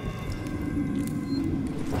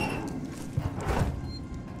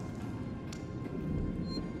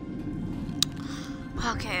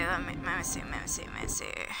 Okay, let me see.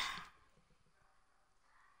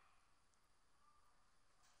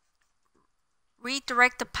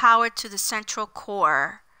 Redirect the power to the central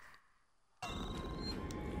core.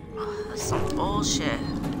 Oh, that's some bullshit.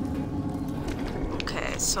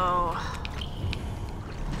 Okay, so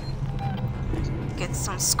get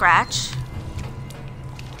some scratch.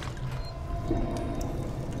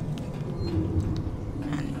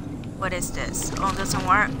 And what is this? Oh, it doesn't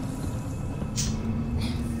work.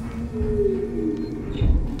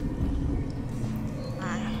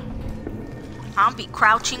 I'll be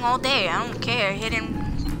crouching all day. I don't care. Hidden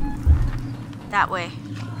that way.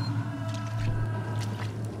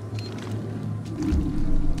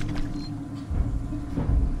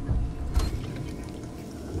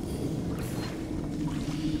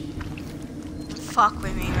 Fuck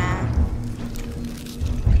with me, man.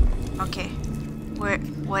 Okay.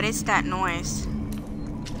 What is that noise?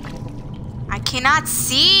 I cannot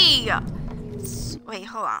see. Wait,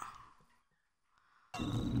 hold on.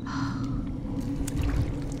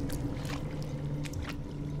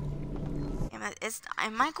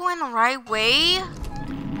 Am I going the right way?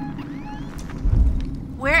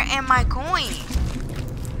 Where am I going?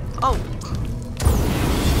 Oh.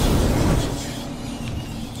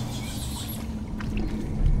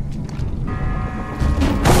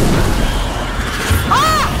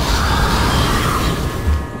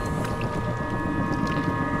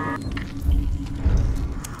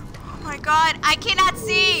 Oh my God, I cannot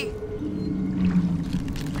see.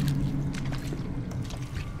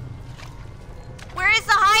 Where is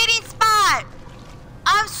the hiding spot?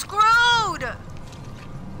 I'm screwed.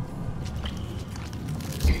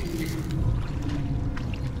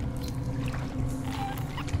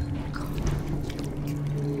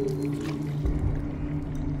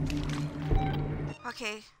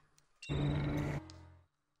 Okay.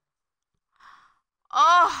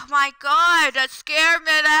 Oh my God, that scared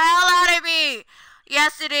me the hell out of me.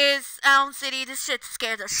 Yes, it is Elm City. This shit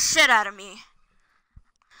scared the shit out of me.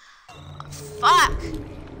 Fuck.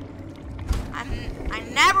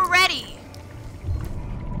 I'm never ready.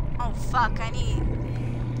 Oh fuck, I'm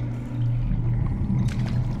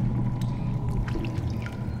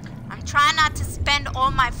trying not to spend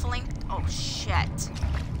all my flame. Oh shit.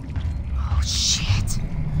 Oh shit.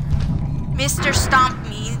 Mr. Stomp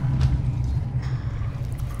Me.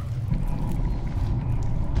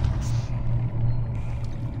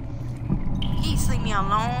 Please leave me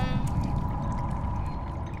alone.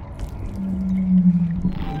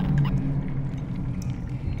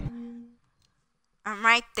 I'm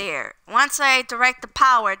right there. Once I direct the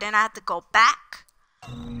power, then I have to go back.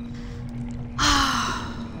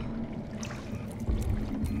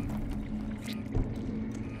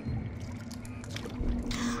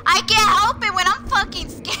 I can't help it when I'm fucking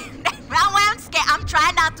scared. When I'm scared, I'm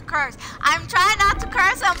trying not to curse. I'm trying not to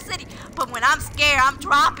curse Elm City. But when I'm scared, I'm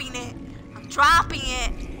dropping it. I'm dropping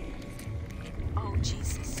it. Oh,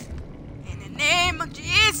 Jesus. In the name of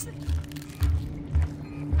Jesus.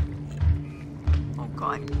 Oh,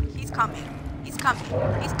 God. He's coming. He's coming.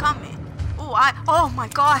 He's coming. Oh, my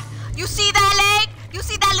God. You see that leg? You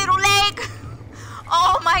see that little leg?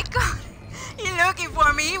 Oh, my God. He's looking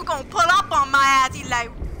for me. He's gonna pull up on my ass. He's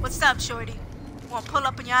like, what's up, shorty? Wanna pull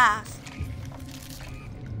up on your ass?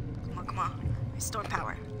 Come on. Restore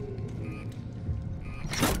power.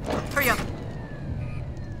 Hurry up.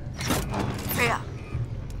 Hurry up.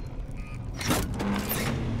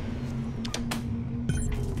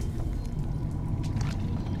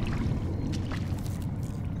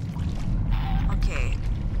 Okay.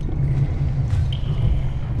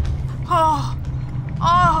 Oh,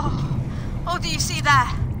 do you see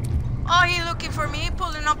that? Oh, he looking for me,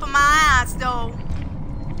 pulling up on my ass though.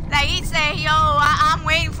 Like he said, yo, I'm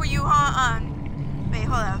waiting for you, huh? Wait,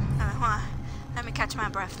 hold up. Hold on. Let me catch my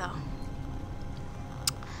breath though.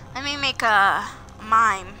 Let me make a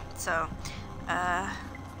mime. So,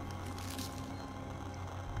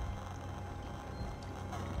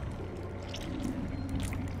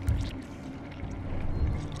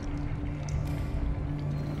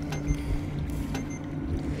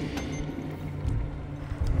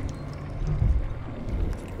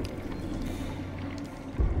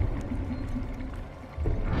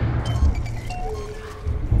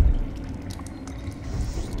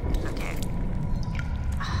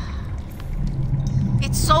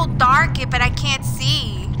 so dark, but I can't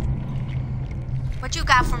see. What you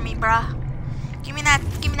got for me, bruh? Give me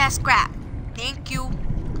that scrap. Thank you.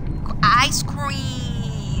 Ice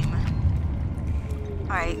cream.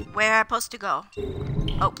 Alright, where am I supposed to go?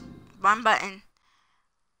 Oh, wrong button.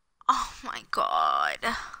 Oh my god.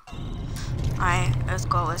 Alright, let's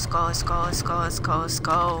go.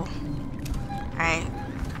 Alright.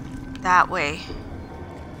 That way.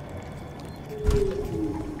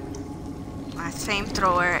 My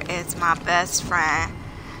flamethrower is my best friend.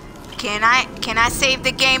 Can I save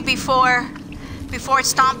the game before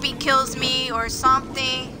Stompy kills me or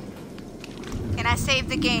something? Can I save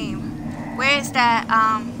the game? Where is that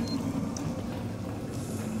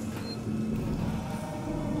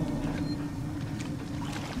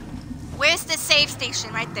where's the save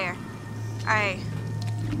station? Right there. Alright.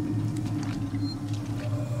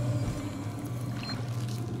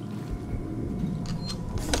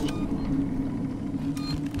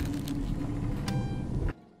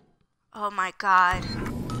 Oh my god.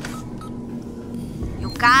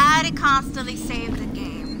 You gotta constantly save the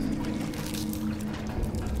game.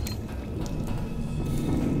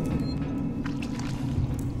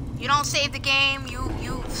 You don't save the game,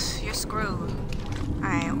 you're screwed.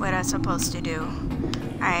 Alright, what am I supposed to do?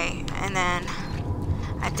 Alright, and then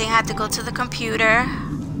I think I have to go to the computer.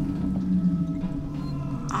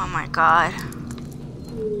 Oh my god.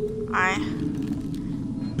 Alright.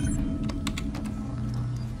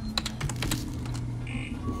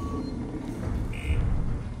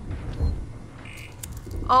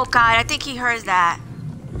 Oh god, I think he heard that.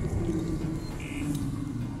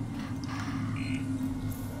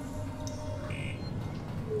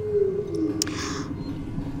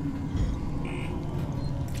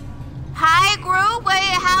 Hi group,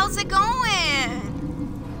 how's it going?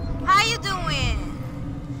 How you doing?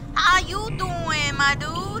 How you doing, my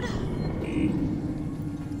dude?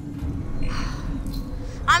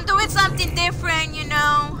 I'm doing something different, you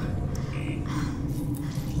know.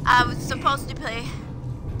 I was supposed to play.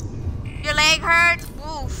 Your leg hurts?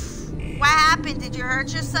 Oof. What happened? Did you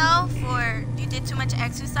hurt yourself or you did too much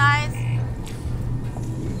exercise?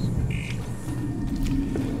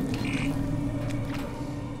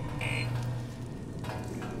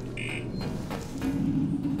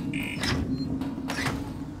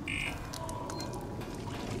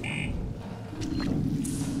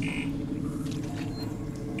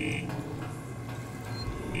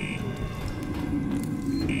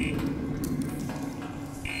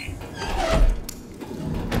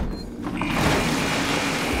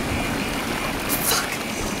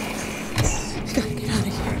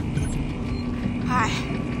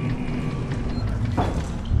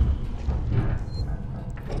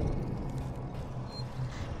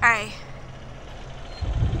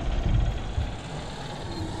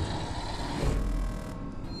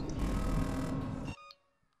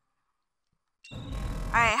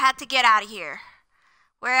 Alright, I had to get out of here.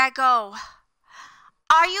 Where'd I go?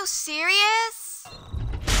 Are you serious?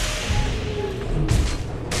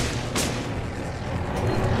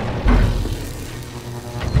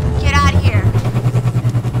 Get out of here.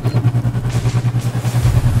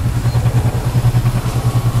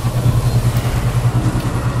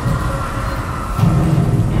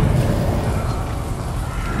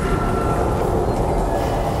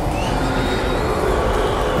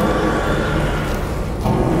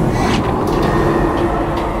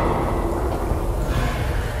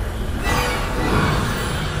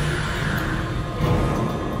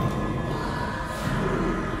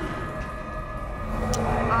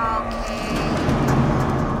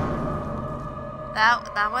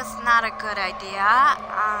 That was not a good idea.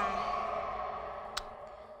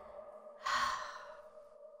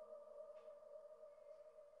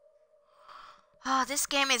 Oh, this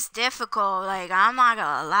game is difficult. Like, I'm not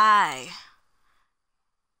gonna lie.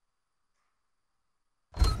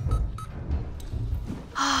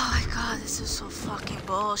 Oh my god, this is so fucking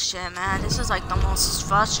bullshit, man. This is like the most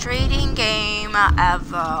frustrating game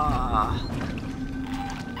ever.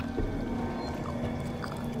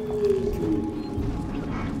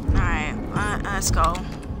 Alright, let's go.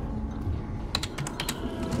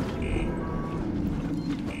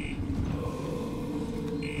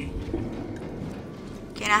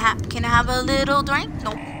 Can I have a little drink?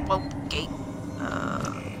 Nope. Okay.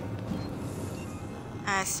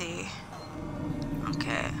 I see.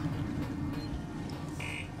 Okay.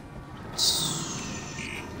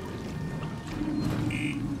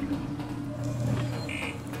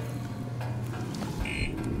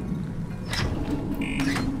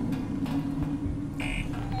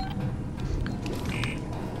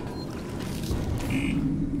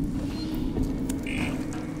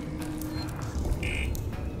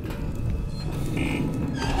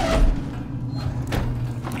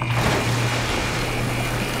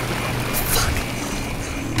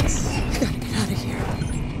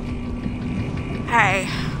 Hey,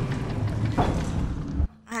 I'm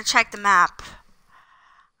gonna check the map.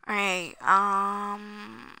 Alright, I'm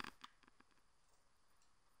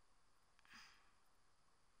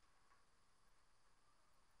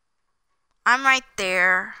right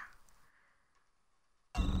there.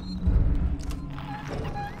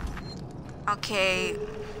 Okay.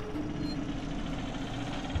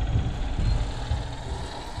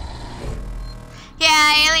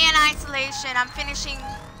 Yeah, Alien Isolation. I'm finishing.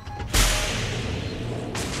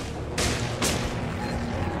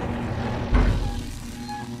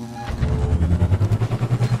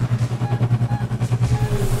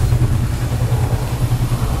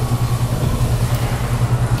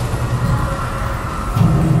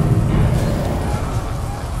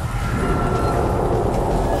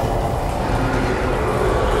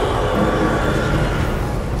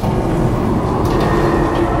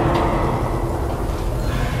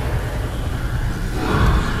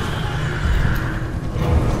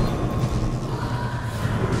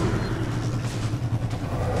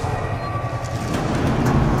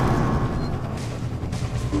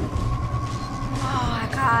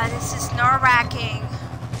 This is nerve-wracking.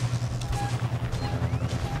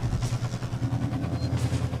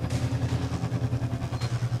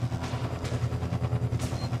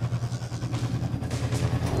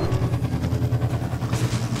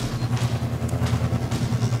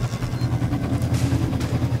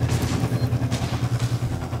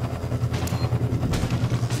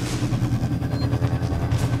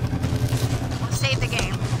 We'll save the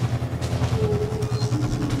game.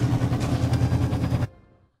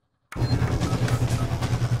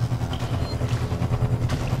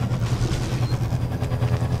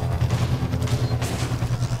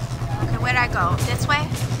 Where'd I go? This way?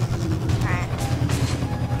 Alright.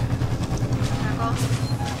 Can I go?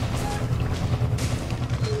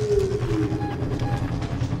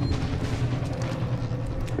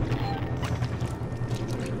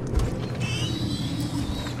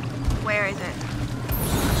 Where is it?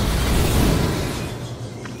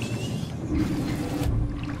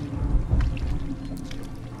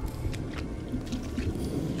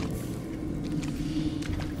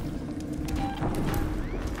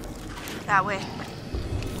 That way.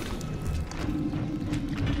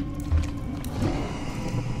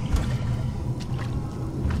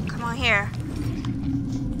 Come on here.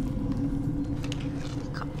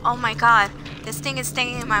 Oh my god, this thing is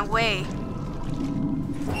staying in my way.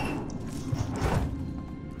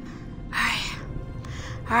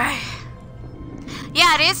 Alright.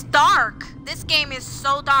 Yeah, it is dark. This game is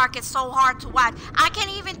so dark, it's so hard to watch. I can't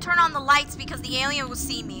even turn on the lights because the alien will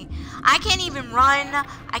see me. I can't even run.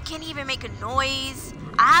 I can't even make a noise.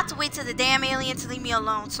 I have to wait till the damn alien to leave me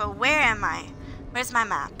alone. So where am I? Where's my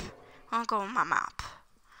map? I'll go on my map.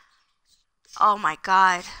 Oh my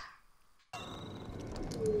god.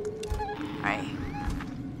 Alright.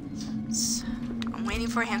 I'm waiting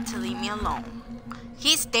for him to leave me alone.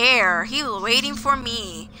 He's there. He was waiting for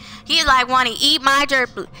me. He like want to eat my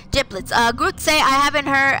giblets. Groot say I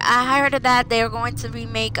heard of that they're going to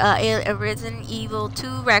remake Resident Evil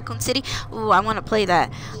 2 Raccoon City. Ooh, I want to play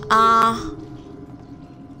that.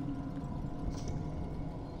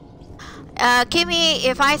 Kimmy,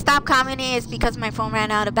 if I stop commenting, it's because my phone ran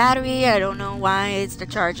out of battery. I don't know why. It's the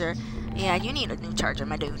charger. Yeah, you need a new charger,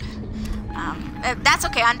 my dude. That's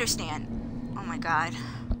okay. I understand. Oh my god.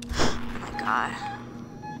 Oh my god.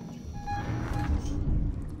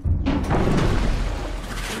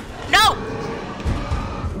 No!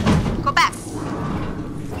 Go back.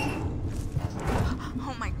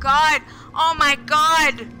 Oh my god. Oh my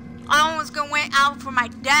god. I almost went out for my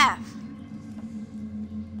death.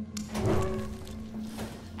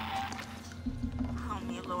 Oh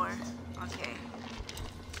me lord. Okay.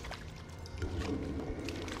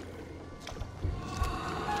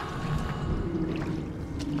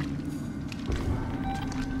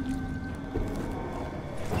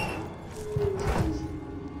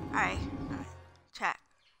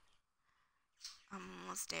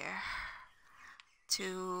 there.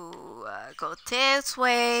 To go this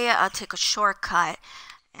way, I'll take a shortcut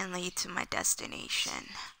and lead to my destination.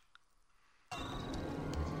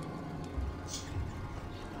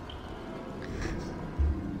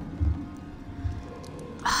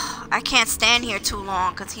 I can't stand here too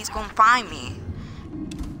long because he's gonna find me.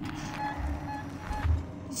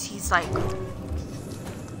 He's like,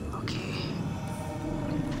 okay.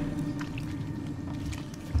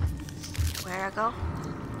 Where I go?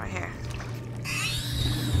 Right here.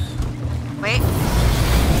 Wait.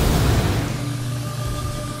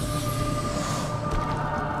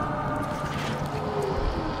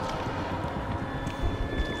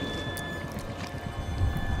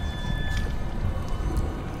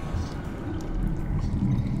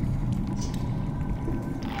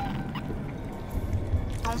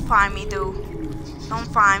 Don't find me, dude. Don't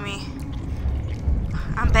find me.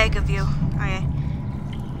 I'm begging of you. Okay.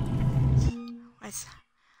 What's...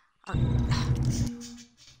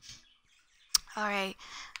 Alright.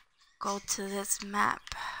 Go to this map.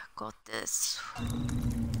 Go this.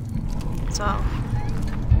 So.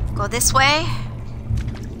 Go this way.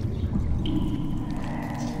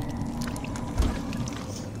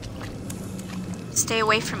 Stay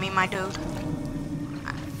away from me, my dude.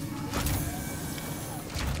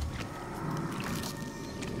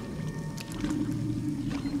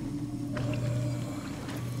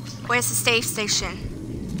 Where's the safe station?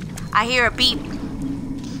 I hear a beep.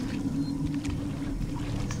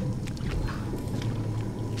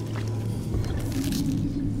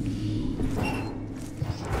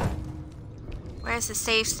 Where's the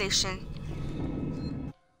safe station?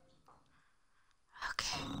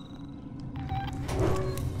 Okay.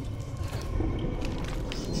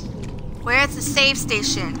 Where's the safe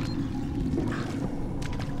station?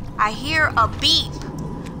 I hear a beep,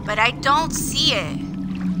 but I don't see it.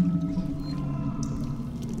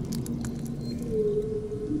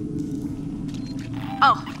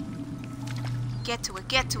 Oh. Get to it,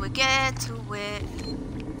 get to it, get to it.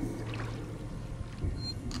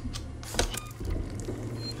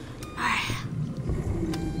 Alright.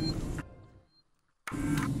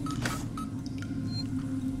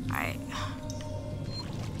 Alright.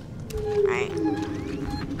 Alright.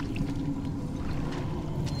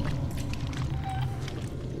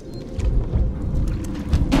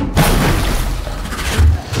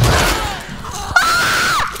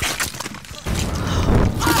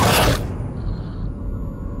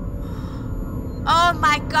 Oh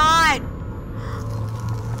my god!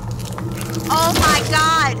 Oh my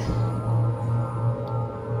god!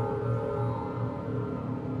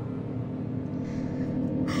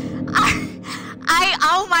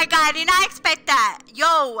 Oh my god, did not expect that. Yo,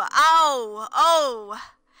 oh.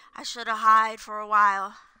 I should have hid for a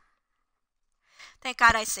while. Thank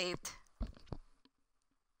god I saved.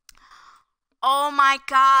 Oh my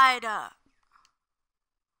god.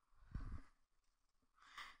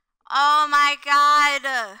 Oh my god.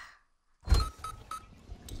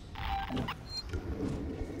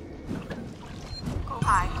 Go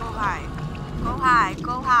high, go high. Go high,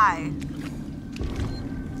 go high.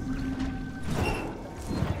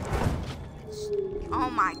 Oh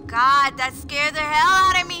my god, that scared the hell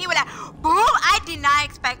out of me with that boom. I did not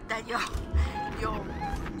expect that, yo.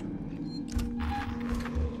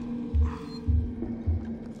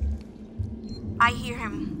 I hear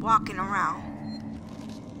him walking around.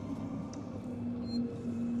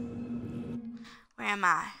 Where am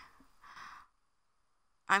I?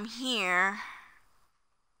 I'm here.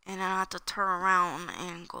 And I have to turn around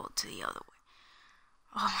and go to the other way.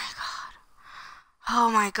 Oh my god.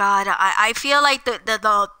 Oh my god. I feel like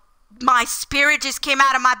my spirit just came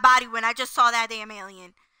out of my body when I just saw that damn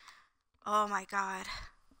alien. Oh my god.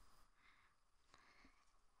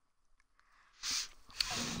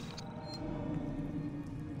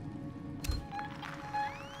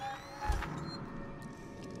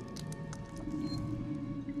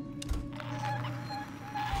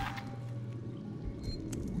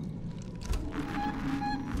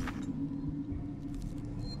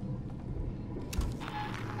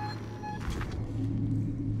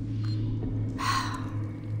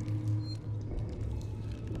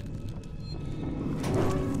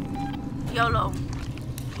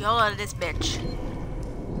 YOLO to this bitch.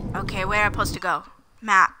 Okay, where am I supposed to go?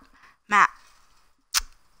 Map.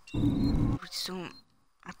 Resume.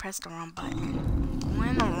 I pressed the wrong button.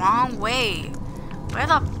 Going the wrong way. Where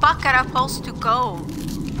the fuck am I supposed to go?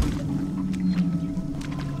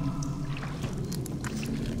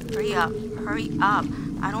 Hurry up. Hurry up.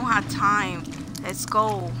 I don't have time. Let's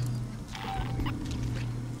go.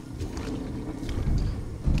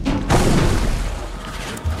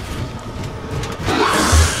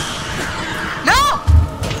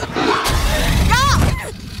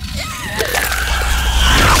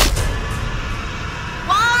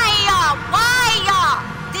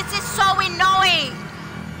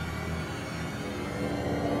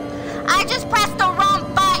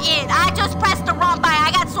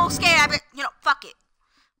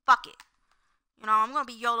 I'm gonna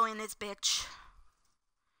be YOLOing this bitch.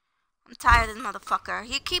 I'm tired of this motherfucker.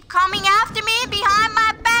 He keep coming after me behind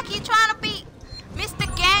my back. He trying to be Mr.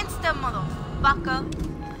 Gangster, motherfucker.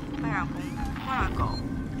 Where I go? Where I go?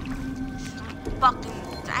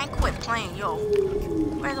 Fucking, I ain't quit playing, yo.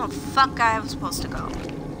 Where the fuck I was supposed to go?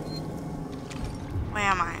 Where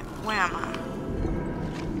am I? Where am I?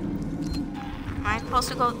 Am I supposed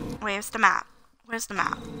to go? Where's the map? Where's the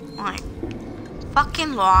map? Like,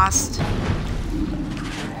 fucking lost.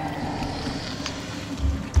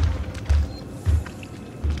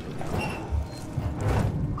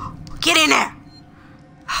 Get in there!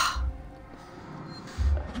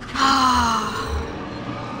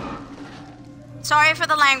 Sorry for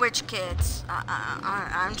the language, kids.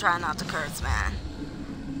 I'm trying not to curse, man.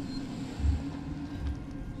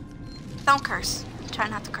 Don't curse. Try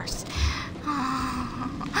not to curse.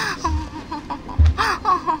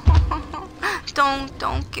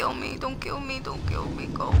 Don't kill me. Don't kill me. Don't kill me.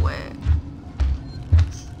 Go away.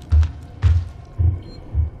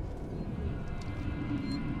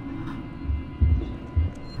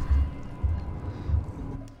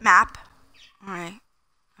 Map. Alright.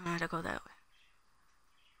 I gotta go that way.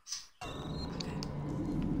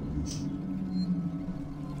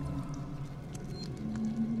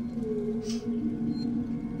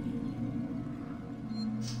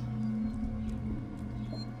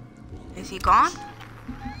 Is he gone?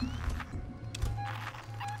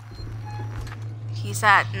 He's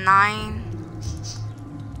at 9.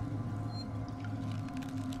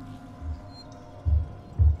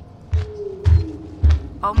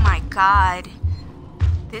 Oh my god.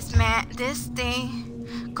 This thing.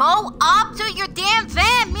 Go up to your damn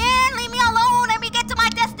van, man. Leave me alone. Let me get to my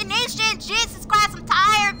destination. Jesus Christ, I'm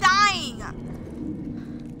tired of dying.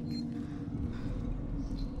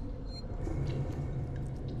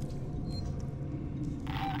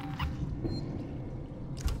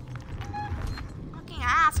 Fucking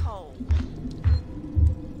asshole.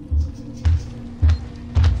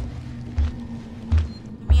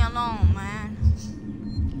 Leave me alone, man.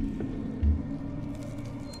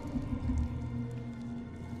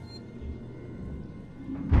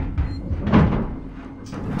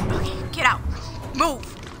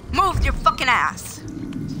 Move your fucking ass.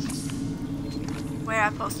 Where am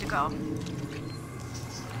I supposed to go?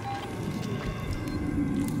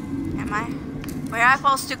 Am I? Where am I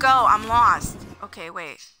supposed to go? I'm lost. Okay,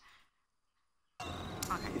 wait.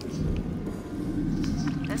 Okay.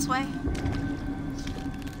 This way?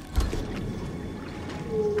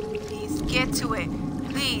 Please get to it.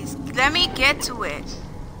 Please, let me get to it.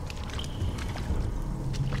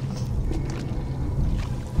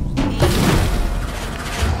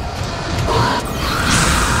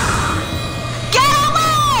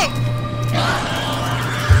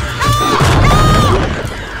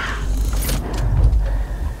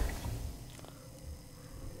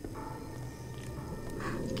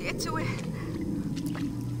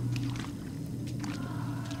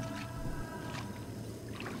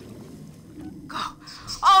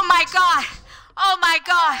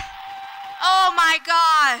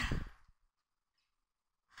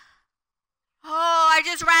 I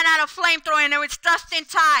just ran out of flamethrower and it was just in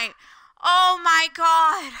time. Oh my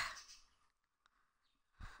god.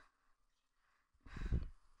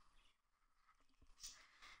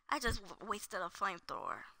 I just wasted a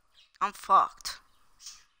flamethrower. I'm fucked.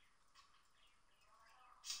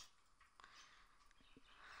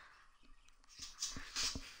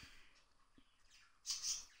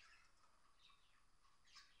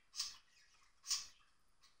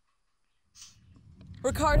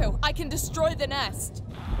 Ricardo, I can destroy the nest.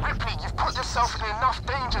 Ripley, you've put yourself in enough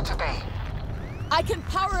danger today. I can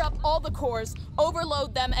power up all the cores,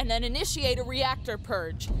 overload them, and then initiate a reactor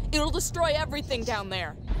purge. It'll destroy everything down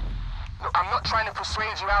there. Look, I'm not trying to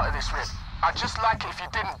persuade you out of this, Rip. I'd just like it if you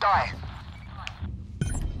didn't die.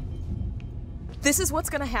 This is what's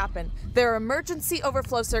gonna happen. There are emergency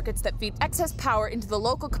overflow circuits that feed excess power into the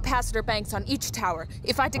local capacitor banks on each tower.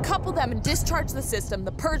 If I decouple them and discharge the system,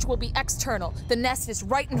 the purge will be external. The nest is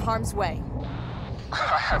right in harm's way.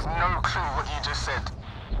 I have no clue what you just said.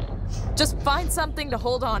 Just find something to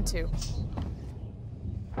hold on to.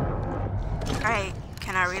 Alright,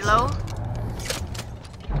 can I reload?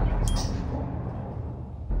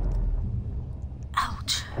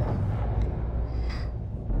 Ouch.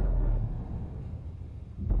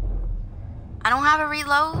 I don't have a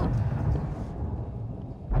reload.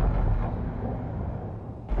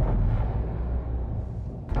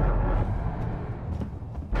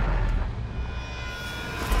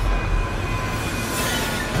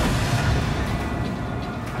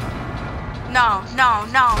 No.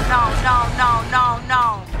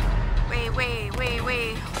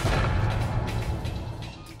 Wait.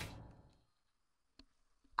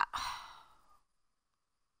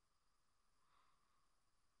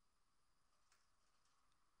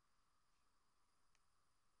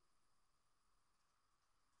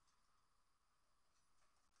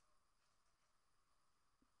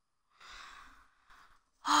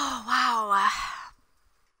 Oh,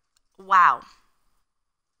 wow.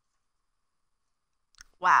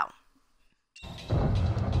 Wow.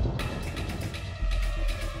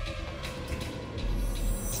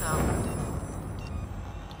 So,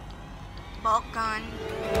 bolt gun.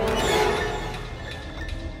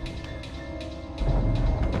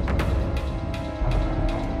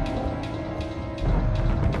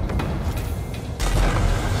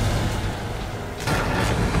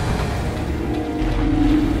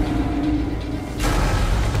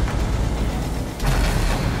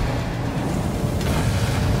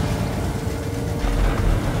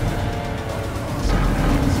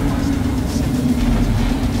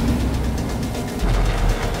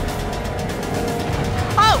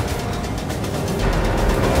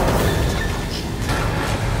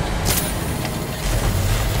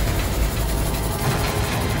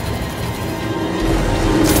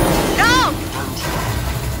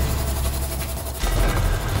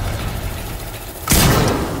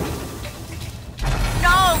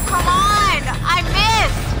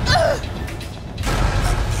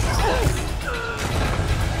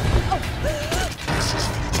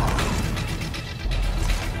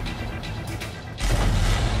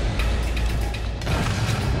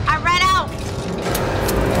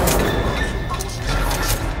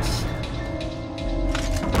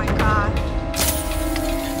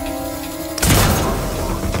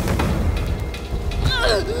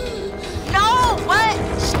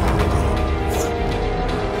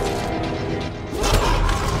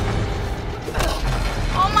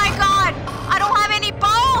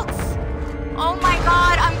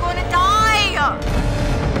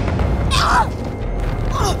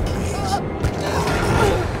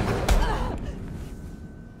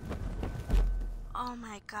 Oh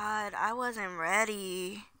my god, I wasn't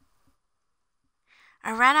ready.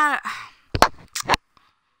 I ran out of...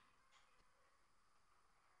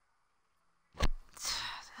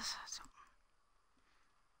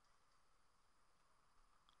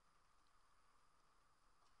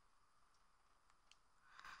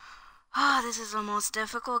 Oh, this is the most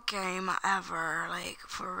difficult game ever, like,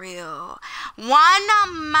 for real. Ricardo,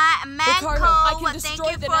 thank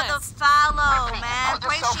you for the follow, man.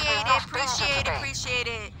 Appreciate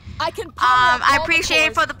it. I can I appreciate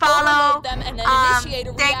it for the follow. Them and then initiate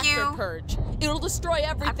a thank reactor you. Purge. It'll destroy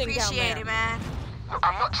everything down there. Appreciate it, man. Look,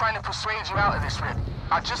 I'm not trying to persuade you out of this, Rip.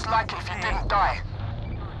 I'd just like it if you didn't die.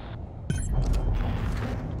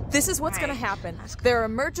 This is what's gonna happen. There are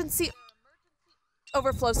emergency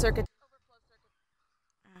overflow circuits.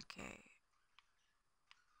 Okay.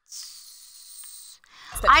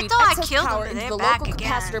 I thought I killed power them, into they're the back local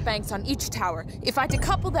again. capacitor banks on each tower. If I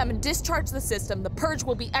decouple them and discharge the system, the purge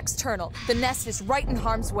will be external. The nest is right in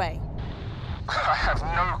harm's way. I have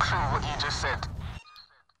no clue what you just said.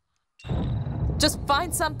 Just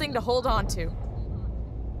find something to hold on to.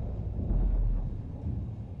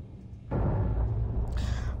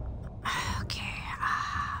 Okay.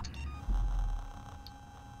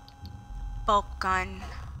 Bolt gun.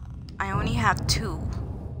 I only have 2.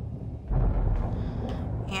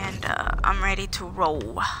 And I'm ready to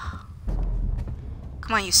roll.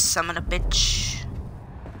 Come on, you son of a bitch.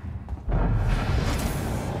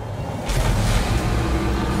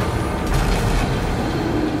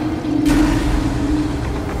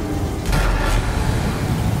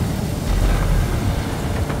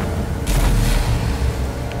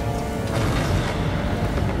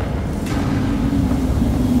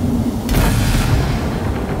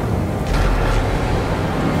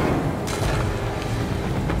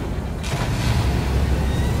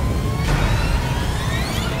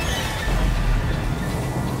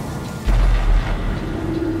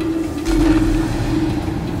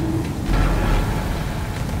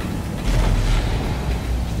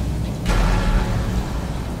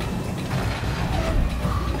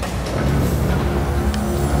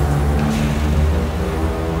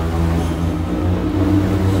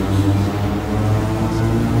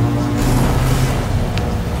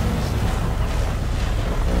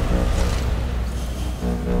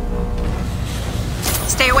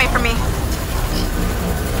 Stay away from me.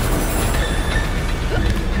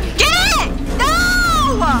 Get it! No!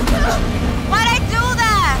 Why'd I do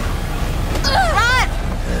that? Run!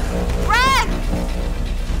 Run!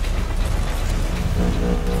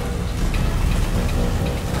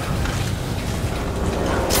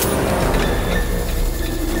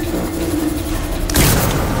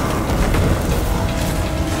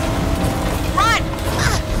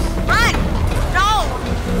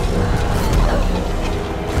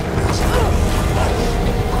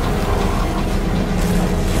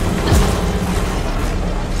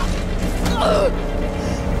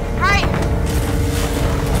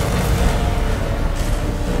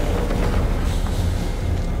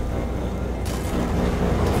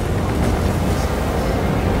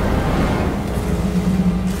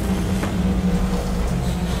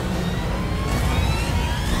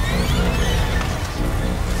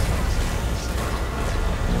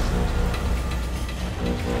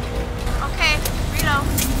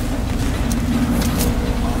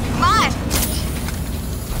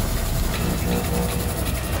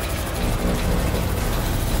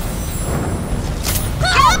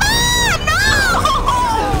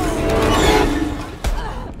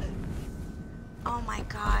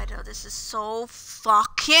 this is so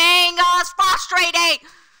fucking frustrating.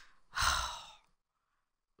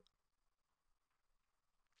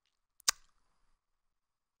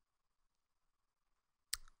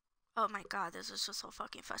 Oh my god, this is just so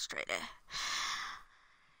fucking frustrating.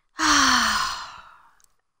 I'm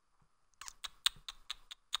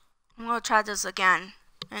gonna try this again,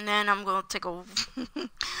 and then I'm gonna take a.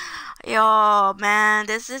 Yo, man,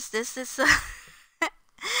 this is.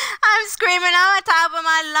 I'm screaming on the top of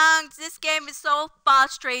my lungs. This game is so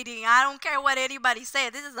frustrating. I don't care what anybody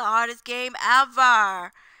says. This is the hardest game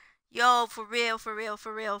ever. Yo, for real,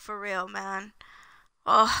 man.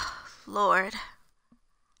 Oh, Lord.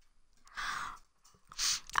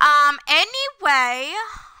 Anyway,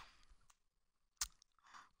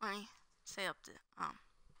 let me say up the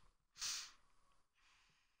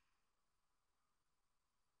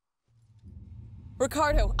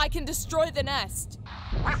Ricardo, I can destroy the nest.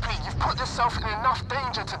 Ripley, you've put yourself in enough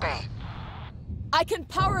danger today. I can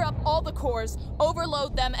power up all the cores,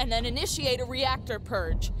 overload them, and then initiate a reactor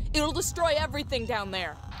purge. It'll destroy everything down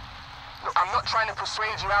there. Look, I'm not trying to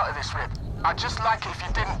persuade you out of this, Rip. I'd just like it if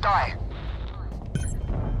you didn't die.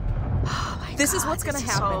 This is what's gonna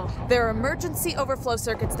happen. So... There are emergency overflow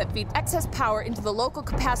circuits that feed excess power into the local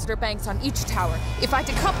capacitor banks on each tower. If I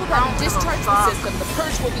decouple them and discharge the system, the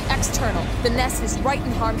purge will be external. The nest is right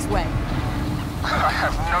in harm's way. I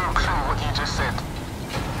have no clue what you just said.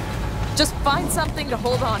 Just find something to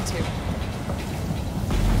hold on to.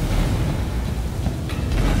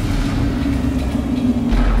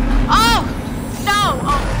 Oh! No!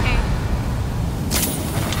 Oh, okay.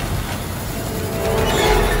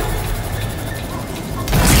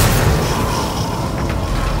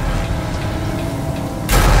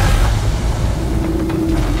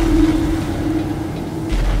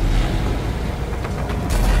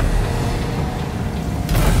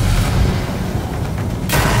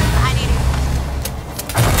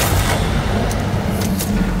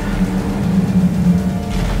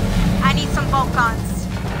 I need some Volcans.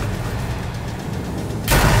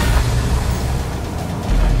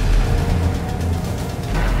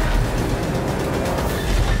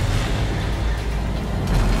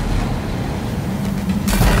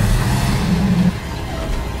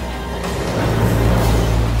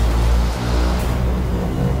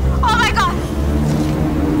 Oh my god!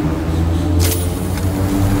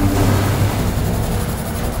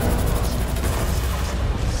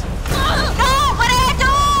 No! What did I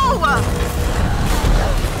do?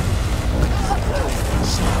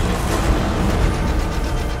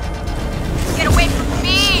 Get away from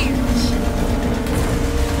me!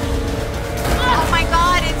 Oh my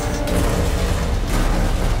god, it's...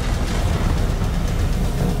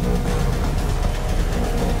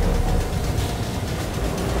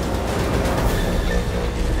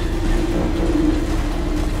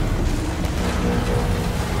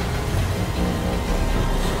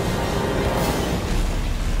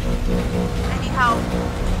 I need help.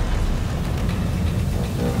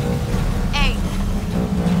 Hey.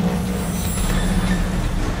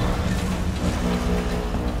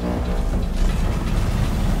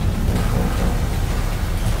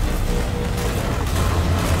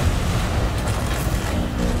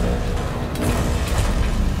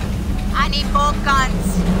 I need both guns.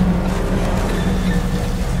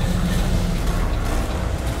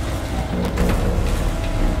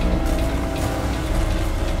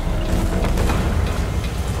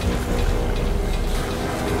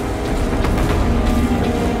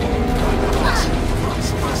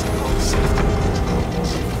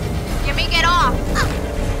 Let me get off.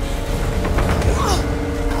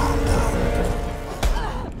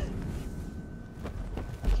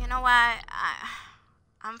 You know what?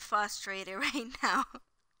 I'm frustrated right now.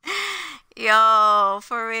 Yo,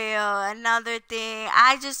 for real. Another thing.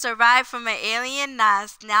 I just survived from an alien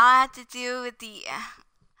nest. Now I have to deal with the...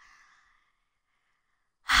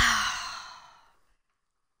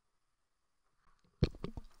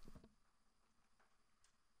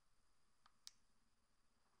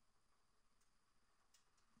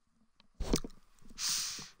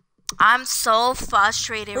 I'm so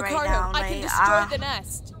frustrated Ricardo, right now. I can destroy the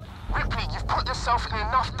nest. Ripley, you've put yourself in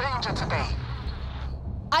enough danger today.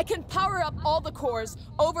 I can power up all the cores,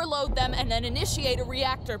 overload them, and then initiate a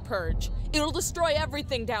reactor purge. It'll destroy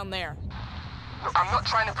everything down there. Look, I'm not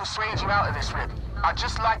trying to persuade you out of this, Rip. I'd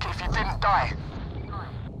just like it if you didn't die.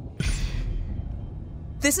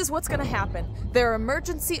 This is what's gonna happen. There are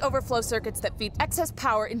emergency overflow circuits that feed excess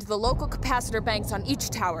power into the local capacitor banks on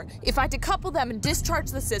each tower. If I decouple them and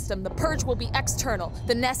discharge the system, the purge will be external.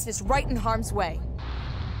 The nest is right in harm's way.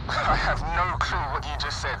 I have no clue what you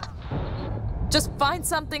just said. Just find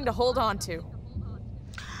something to hold on to.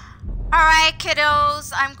 Alright,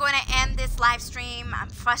 kiddos, I'm going to end this live stream. I'm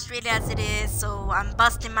frustrated as it is, so I'm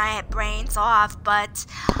busting my brains off. But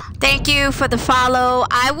thank you for the follow.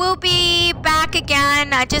 I will be back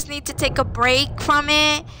again. I just need to take a break from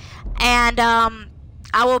it. And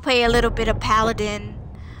I will play a little bit of Paladin.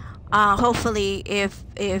 Hopefully, if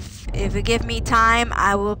it give me time,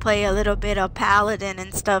 I will play a little bit of Paladin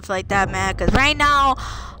and stuff like that, man. Because right now,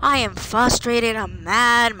 I am frustrated. I'm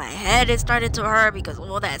mad. My head is starting to hurt because of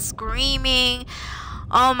all that screaming.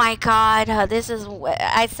 Oh my God, this is what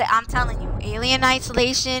I'm telling you, Alien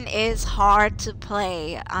Isolation is hard to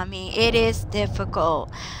play. I mean, it is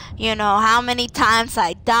difficult. You know how many times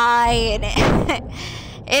I die and.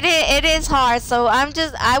 It is hard, so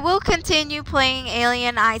I will continue playing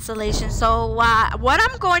Alien Isolation. So what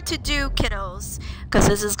I'm going to do, kiddos, because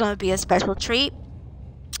this is going to be a special treat.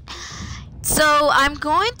 So I'm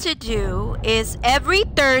going to do is every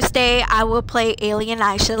Thursday I will play Alien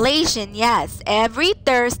Isolation. Yes, every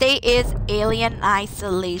Thursday is Alien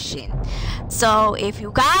Isolation. So if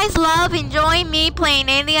you guys love enjoying me playing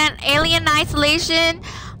Alien Isolation,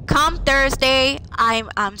 come Thursday,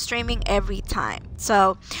 I'm streaming every time.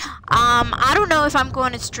 So I don't know if I'm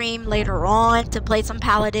going to stream later on to play some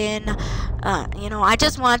Paladin. You know, I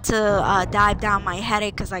just want to dive down my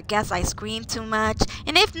headache because I guess I scream too much.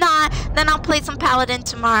 And if not, then I'll play some Paladin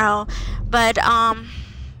tomorrow. But I'm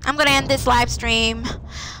gonna end this live stream.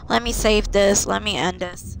 Let me save this. Let me end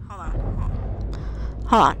this.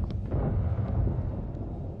 Hold on.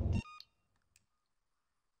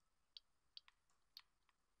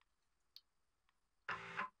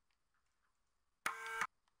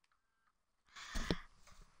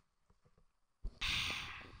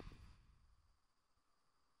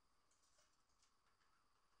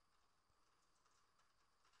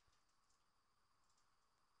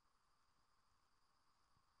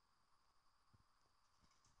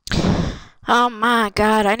 Oh my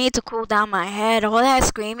God, I need to cool down my head. All that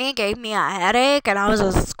screaming gave me a headache and I was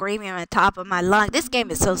just screaming on the top of my lung. This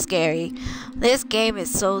game is so scary. This game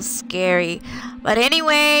is so scary. But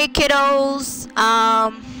anyway, kiddos,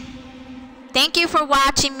 thank you for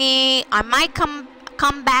watching me. I might come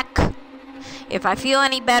back if I feel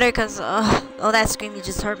any better because all that screaming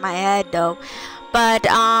just hurt my head though. But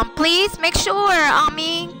please make sure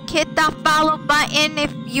hit that follow button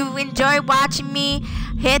if you enjoy watching me.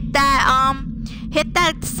 Hit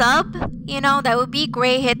that sub, you know, that would be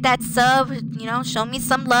great. Hit that sub, you know, show me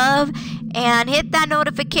some love, and hit that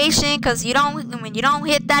notification because when you don't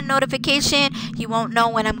hit that notification, you won't know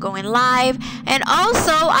when I'm going live. And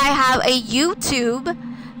also, I have a YouTube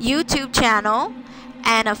channel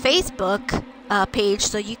and a Facebook page,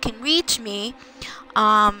 so you can reach me.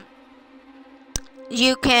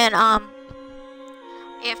 You can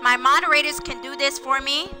if my moderators can do this for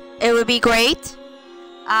me, it would be great.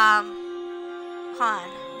 Hold on.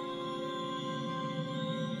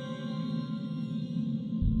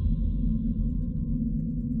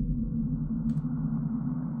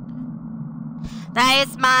 That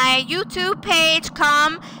is my YouTube page.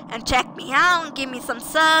 Come and check me out and give me some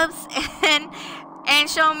subs and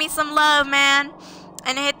show me some love, man.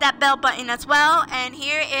 And hit that bell button as well. And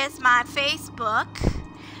here is my Facebook,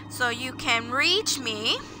 so you can reach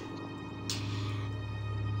me.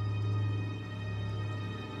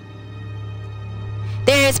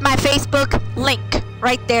 There's my Facebook link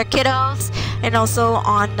right there, kiddos, and also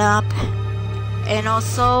on the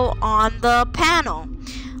panel.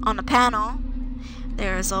 On the panel,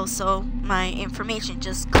 there is also my information.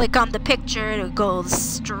 Just click on the picture; it goes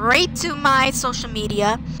straight to my social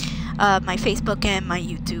media, my Facebook and my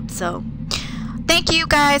YouTube. So, thank you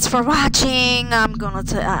guys for watching.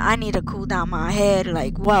 I need to cool down my head.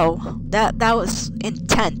 Like, whoa, that was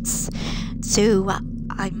intense. So.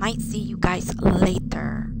 I might see you guys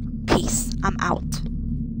later. Peace. I'm out.